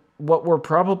in what were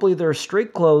probably their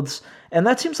street clothes. And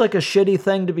that seems like a shitty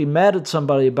thing to be mad at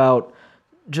somebody about.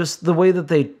 Just the way that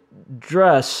they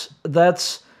dress.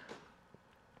 That's...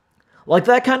 Like,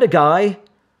 that kind of guy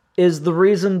is the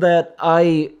reason that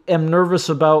I am nervous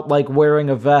about, like, wearing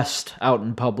a vest out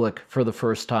in public for the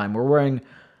first time, or wearing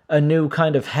a new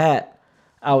kind of hat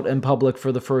out in public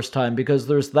for the first time, because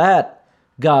there's that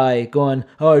guy going,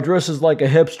 oh, he dresses like a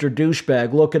hipster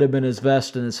douchebag, look at him in his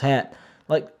vest and his hat.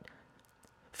 Like,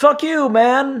 fuck you,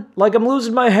 man! Like, I'm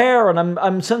losing my hair, and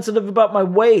I'm sensitive about my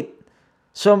weight,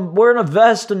 so I'm wearing a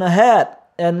vest and a hat,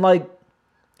 and, like,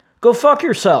 go fuck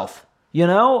yourself.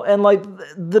 And, like,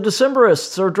 the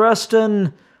Decemberists are dressed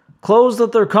in clothes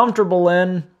that they're comfortable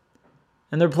in,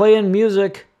 and they're playing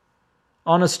music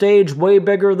on a stage way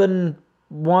bigger than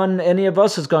one any of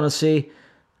us is going to see.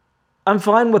 I'm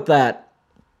fine with that.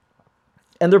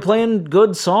 And they're playing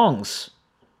good songs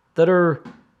that are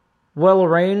well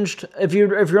arranged. If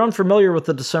you're unfamiliar with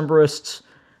the Decemberists,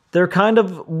 they're kind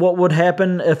of what would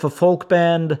happen if a folk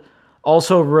band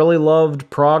also really loved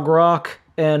prog rock,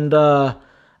 and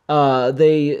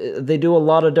they do a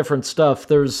lot of different stuff.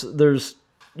 There's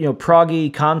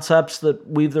proggy concepts that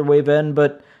weave their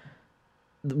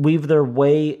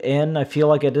way in. I feel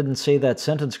like I didn't say that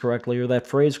sentence correctly or that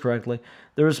phrase correctly.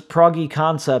 There's proggy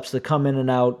concepts that come in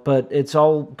and out, but it's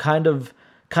all kind of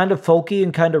folky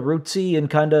and kind of rootsy and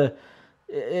kind of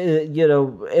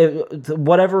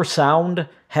whatever sound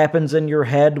happens in your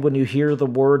head when you hear the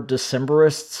word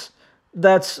Decemberists.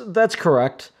 That's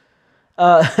correct.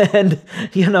 And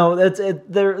that's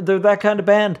it. They're that kind of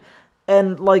band,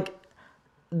 and like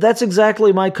that's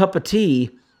exactly my cup of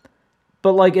tea.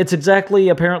 But like it's exactly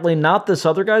apparently not this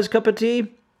other guy's cup of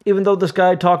tea. Even though this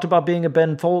guy talked about being a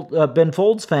Ben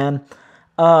Folds fan,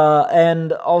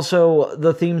 and also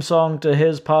the theme song to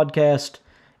his podcast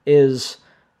is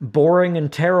boring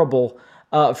and terrible.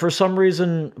 For some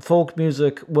reason, folk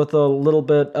music with a little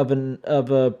bit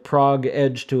of a prog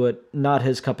edge to it, not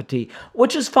his cup of tea,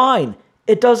 which is fine.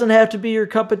 It doesn't have to be your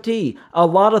cup of tea. A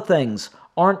lot of things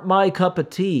aren't my cup of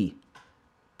tea.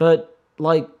 But,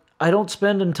 like, I don't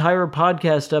spend entire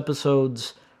podcast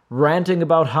episodes ranting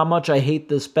about how much I hate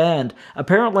this band.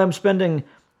 Apparently, I'm spending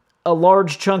a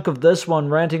large chunk of this one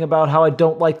ranting about how I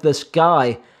don't like this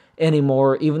guy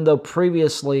anymore, even though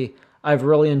previously I've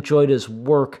really enjoyed his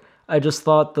work. I just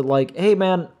thought that, like, hey,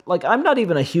 man, like, I'm not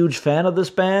even a huge fan of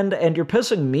this band, and you're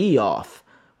pissing me off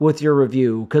with your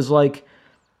review, because, like,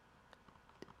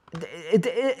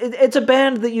 it's a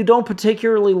band that you don't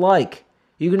particularly like.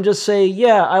 You can just say,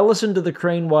 yeah, I listened to The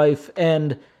Crane Wife,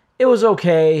 and it was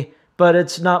okay, but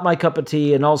it's not my cup of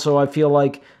tea, and also I feel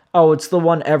like, oh, it's the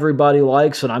one everybody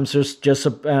likes, and I'm just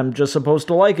supposed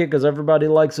to like it because everybody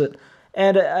likes it,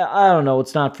 and I don't know,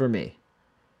 it's not for me.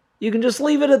 You can just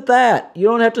leave it at that. You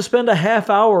don't have to spend a half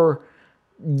hour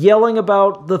yelling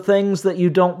about the things that you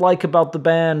don't like about the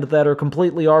band that are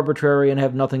completely arbitrary and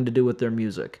have nothing to do with their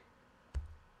music.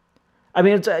 I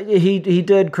mean, he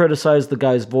did criticize the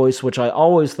guy's voice, which I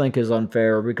always think is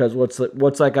unfair, because what's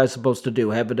that guy supposed to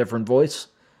do? Have a different voice?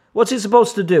 What's he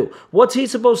supposed to do?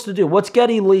 What's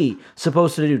Geddy Lee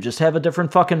supposed to do? Just have a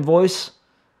different fucking voice?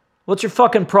 What's your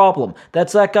fucking problem?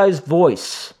 That's that guy's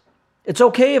voice. It's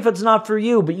okay if it's not for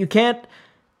you, but you can't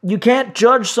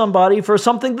judge somebody for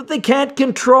something that they can't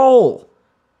control.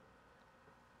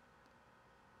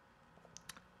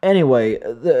 Anyway,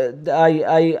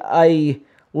 I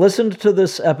listened to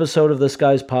this episode of this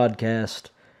guy's podcast,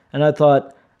 and I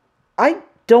thought, I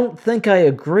don't think I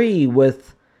agree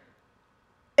with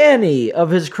any of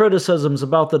his criticisms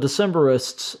about the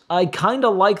Decemberists. I kind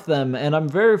of like them, and I'm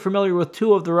very familiar with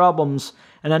 2 of their albums,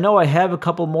 and I know I have a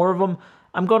couple more of them.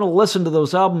 I'm going to listen to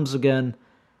those albums again.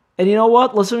 And you know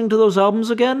what? Listening to those albums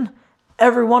again,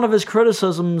 every one of his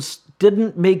criticisms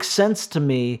didn't make sense to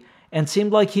me, and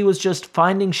seemed like he was just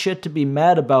finding shit to be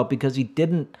mad about because he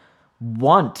didn't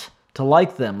want to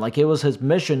like them. Like it was his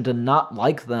mission to not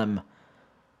like them.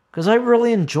 Because I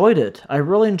really enjoyed it. I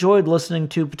really enjoyed listening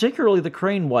to particularly The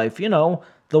Crane Wife, the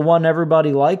one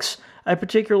everybody likes. I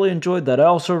particularly enjoyed that. I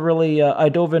also really, I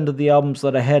dove into the albums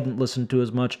that I hadn't listened to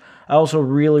as much. I also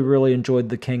really, really enjoyed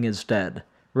The King is Dead.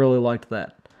 Really liked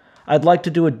that. I'd like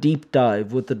to do a deep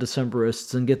dive with the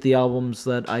Decemberists and get the albums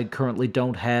that I currently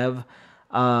don't have.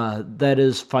 That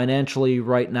is financially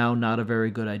right now not a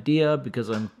very good idea because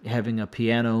I'm having a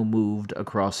piano moved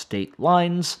across state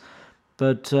lines.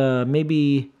 But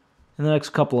maybe in the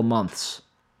next couple of months,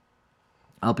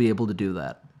 I'll be able to do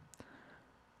that.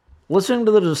 Listening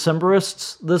to the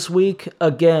Decemberists this week,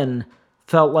 again,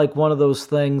 felt like one of those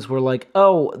things where like,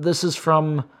 oh, this is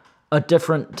from a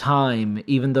different time,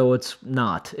 even though it's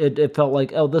not. It felt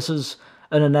like, oh, this is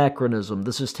an anachronism.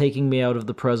 This is taking me out of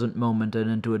the present moment and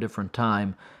into a different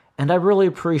time. And I really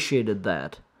appreciated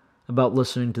that about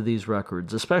listening to these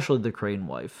records, especially The Crane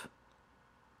Wife.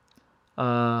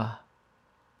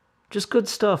 Just good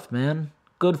stuff, man.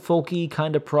 Good folky,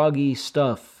 kind of proggy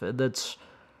stuff that's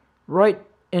right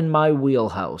in my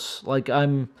wheelhouse. Like,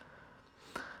 I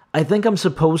think I'm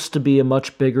supposed to be a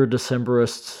much bigger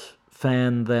Decemberists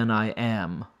fan than I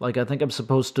am. Like, I think I'm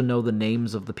supposed to know the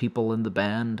names of the people in the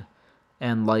band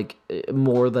and, like,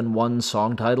 more than one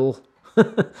song title,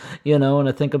 and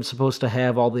I think I'm supposed to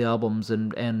have all the albums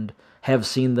and have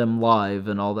seen them live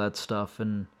and all that stuff,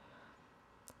 and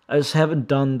I just haven't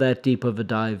done that deep of a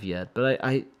dive yet, but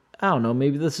I don't know,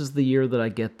 maybe this is the year that I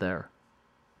get there.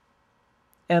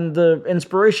 And the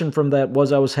inspiration from that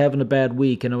was I was having a bad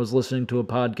week and I was listening to a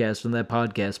podcast and that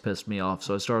podcast pissed me off,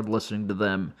 so I started listening to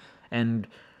them and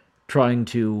trying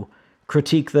to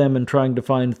critique them and trying to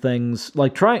find things,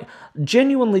 like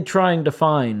genuinely trying to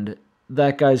find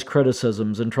that guy's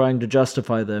criticisms and trying to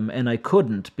justify them, and I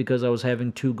couldn't because I was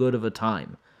having too good of a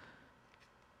time.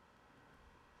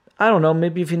 I don't know,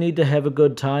 maybe if you need to have a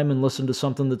good time and listen to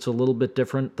something that's a little bit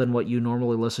different than what you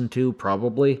normally listen to,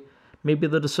 probably. Maybe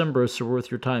the Decemberists are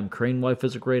worth your time. Crane Wife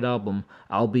is a great album.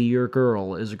 I'll Be Your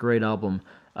Girl is a great album.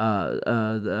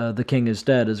 The King is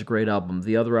Dead is a great album.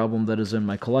 The other album that is in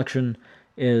my collection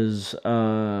is,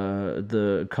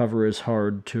 the cover is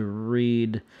hard to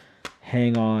read.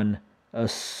 Hang on a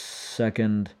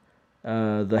second.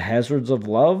 The Hazards of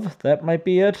Love? That might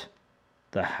be it.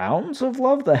 The Hounds of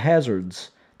Love? The Hazards.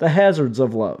 The Hazards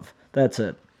of Love. That's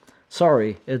it.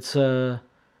 Sorry, it's kind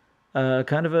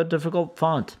of a difficult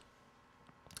font.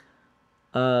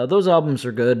 Those albums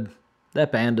are good.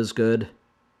 That band is good.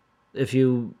 If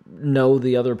you know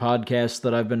the other podcasts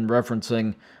that I've been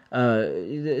referencing,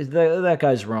 that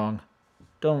guy's wrong.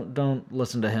 Don't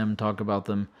listen to him talk about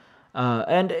them.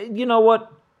 And you know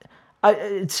what?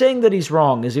 Saying that he's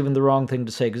wrong is even the wrong thing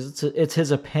to say because it's his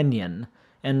opinion.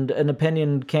 And an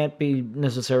opinion can't be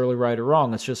necessarily right or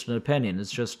wrong. It's just an opinion.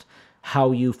 It's just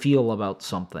how you feel about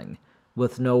something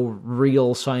with no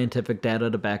real scientific data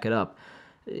to back it up.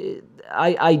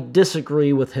 I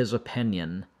disagree with his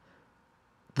opinion.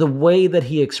 The way that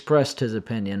he expressed his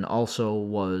opinion also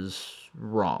was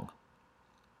wrong.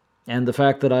 And the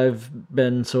fact that I've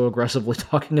been so aggressively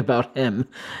talking about him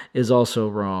is also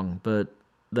wrong, but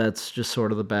that's just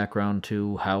sort of the background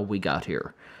to how we got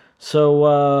here.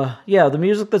 So, the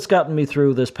music that's gotten me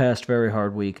through this past very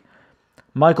hard week,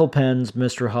 Michael Penn's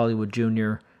Mr. Hollywood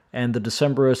Jr., and the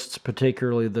Decemberists,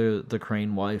 particularly the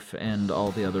Crane Wife, and all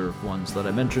the other ones that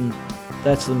I mentioned,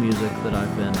 that's the music that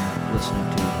I've been listening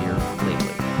to here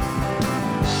lately.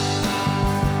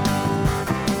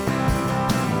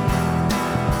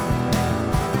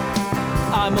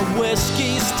 I'm a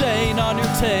whiskey stain on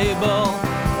your table,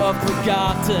 a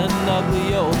forgotten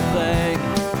ugly old thing,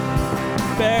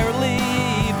 barely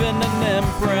even an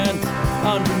imprint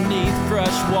underneath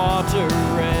freshwater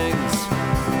rings.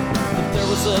 But there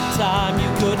was a time you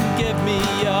couldn't give me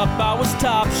up. I was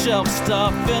top shelf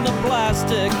stuff in a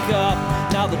plastic cup.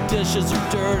 Now the dishes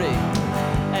are dirty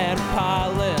and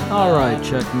piling. Alright,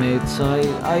 checkmates,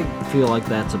 I feel like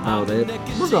that's about it.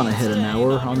 We're gonna hit an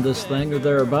hour on this thing or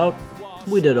thereabout.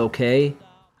 We did okay,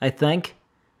 I think.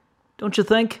 Don't you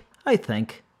think? I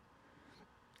think.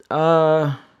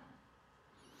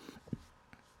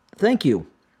 Thank you.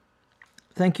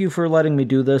 Thank you for letting me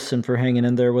do this and for hanging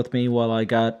in there with me while I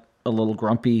got a little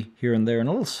grumpy here and there and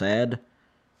a little sad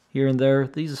here and there.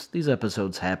 These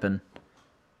episodes happen.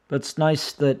 But it's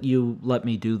nice that you let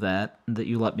me do that, and that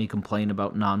you let me complain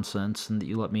about nonsense, and that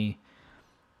you let me,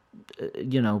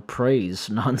 praise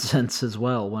nonsense as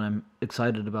well when I'm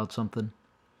excited about something.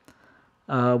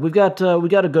 We got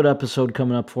a good episode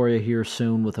coming up for you here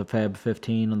soon with a Fab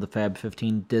 15 on the Fab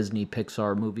 15 Disney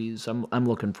Pixar movies. I'm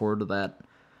looking forward to that.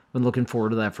 Been looking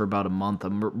forward to that for about a month.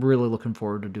 I'm really looking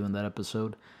forward to doing that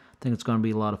episode. I think it's going to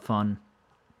be a lot of fun.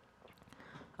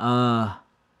 Yeah.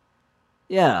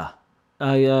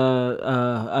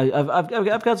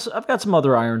 I've got some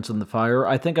other irons in the fire.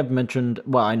 I think I've mentioned.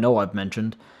 Well, I know I've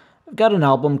mentioned. I've got an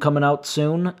album coming out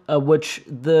soon, which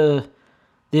the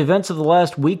The events of the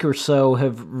last week or so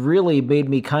have really made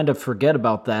me kind of forget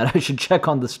about that. I should check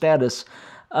on the status.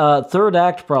 Third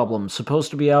Act Problem,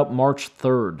 supposed to be out March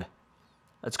 3rd.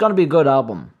 It's going to be a good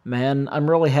album, man. I'm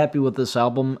really happy with this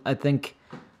album. I think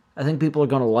people are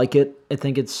going to like it. I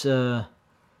think it's a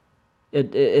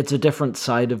different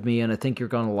side of me, and I think you're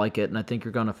going to like it, and I think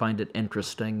you're going to find it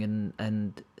interesting,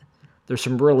 and there's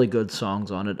some really good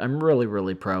songs on it. I'm really,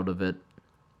 really proud of it.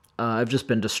 I've just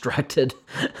been distracted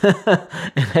and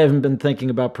I haven't been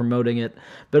thinking about promoting it.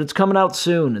 But it's coming out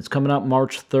soon. It's coming out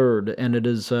March 3rd, and it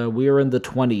is, we are in the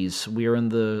 20s. We are in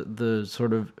the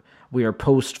sort of, we are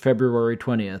post February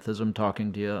 20th as I'm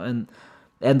talking to you.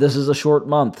 And this is a short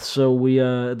month,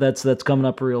 so that's coming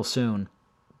up real soon.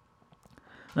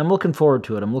 And I'm looking forward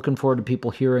to it. I'm looking forward to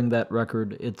people hearing that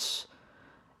record. It's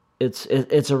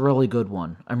a really good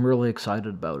one. I'm really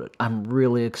excited about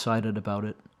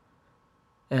it.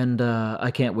 And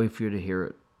I can't wait for you to hear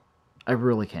it. I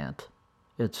really can't.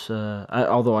 It's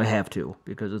although I have to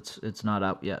because it's not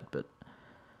out yet. But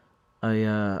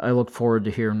I look forward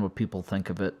to hearing what people think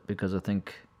of it because I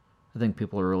think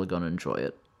people are really going to enjoy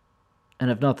it.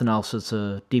 And if nothing else, it's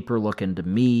a deeper look into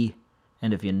me.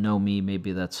 And if you know me,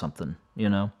 maybe that's something, you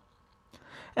know.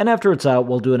 And after it's out,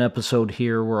 we'll do an episode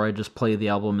here where I just play the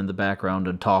album in the background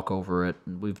and talk over it.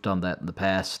 And we've done that in the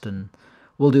past, and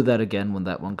we'll do that again when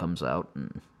that one comes out.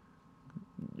 And,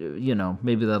 you know,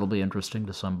 maybe that'll be interesting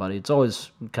to somebody. It's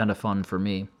always kind of fun for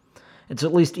me. It's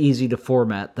at least easy to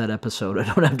format that episode. I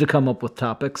don't have to come up with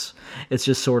topics. It's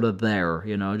just sort of there,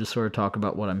 you know. I just sort of talk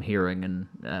about what I'm hearing, and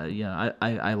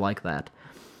I like that.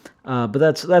 But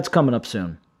that's coming up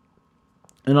soon.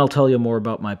 And I'll tell you more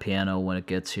about my piano when it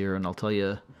gets here, and I'll tell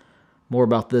you more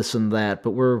about this and that.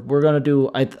 But we're gonna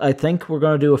do. I think we're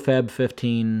gonna do a Fab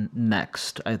 15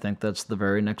 next. I think that's the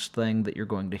very next thing that you're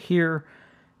going to hear,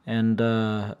 and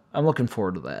I'm looking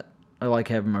forward to that. I like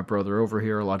having my brother over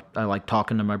here. I like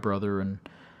talking to my brother, and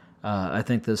I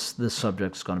think this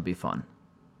subject's going to be fun.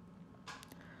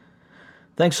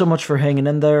 Thanks so much for hanging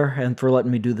in there and for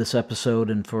letting me do this episode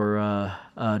and for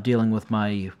dealing with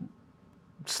my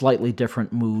slightly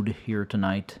different mood here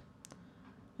tonight.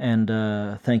 And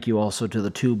thank you also to the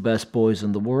two best boys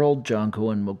in the world,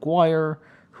 Jonko and McGuire,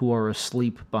 who are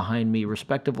asleep behind me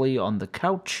respectively on the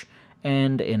couch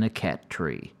and in a cat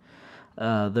tree.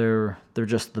 They're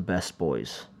just the best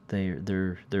boys.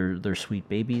 They're sweet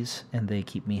babies, and they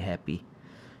keep me happy.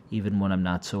 Even when I'm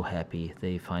not so happy,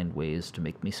 they find ways to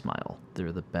make me smile.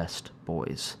 They're the best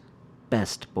boys.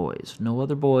 Best boys. No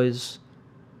other boys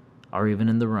are even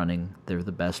in the running. They're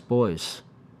the best boys.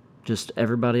 Just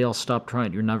everybody else stop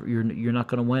trying. You're not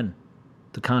going to win.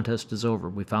 The contest is over.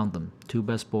 We found them. Two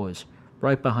best boys.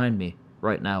 Right behind me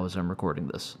right now as I'm recording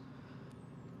this.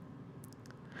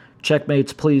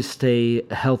 Checkmates, please stay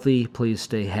healthy. Please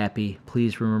stay happy.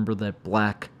 Please remember that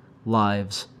Black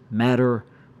Lives Matter.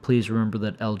 Please remember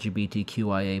that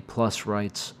LGBTQIA plus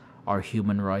rights are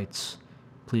human rights.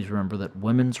 Please remember that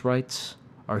women's rights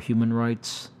are human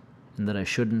rights, and that I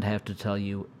shouldn't have to tell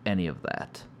you any of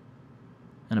that.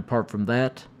 And apart from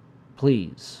that,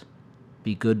 please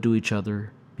be good to each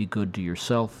other, be good to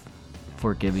yourself,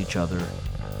 forgive each other,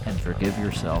 and forgive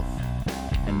yourself.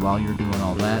 And while you're doing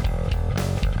all that,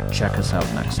 check us out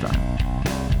next time.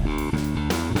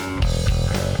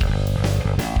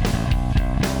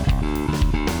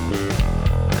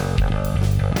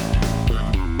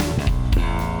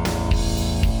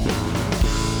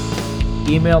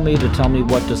 Email me to tell me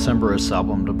what Decemberists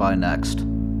album to buy next.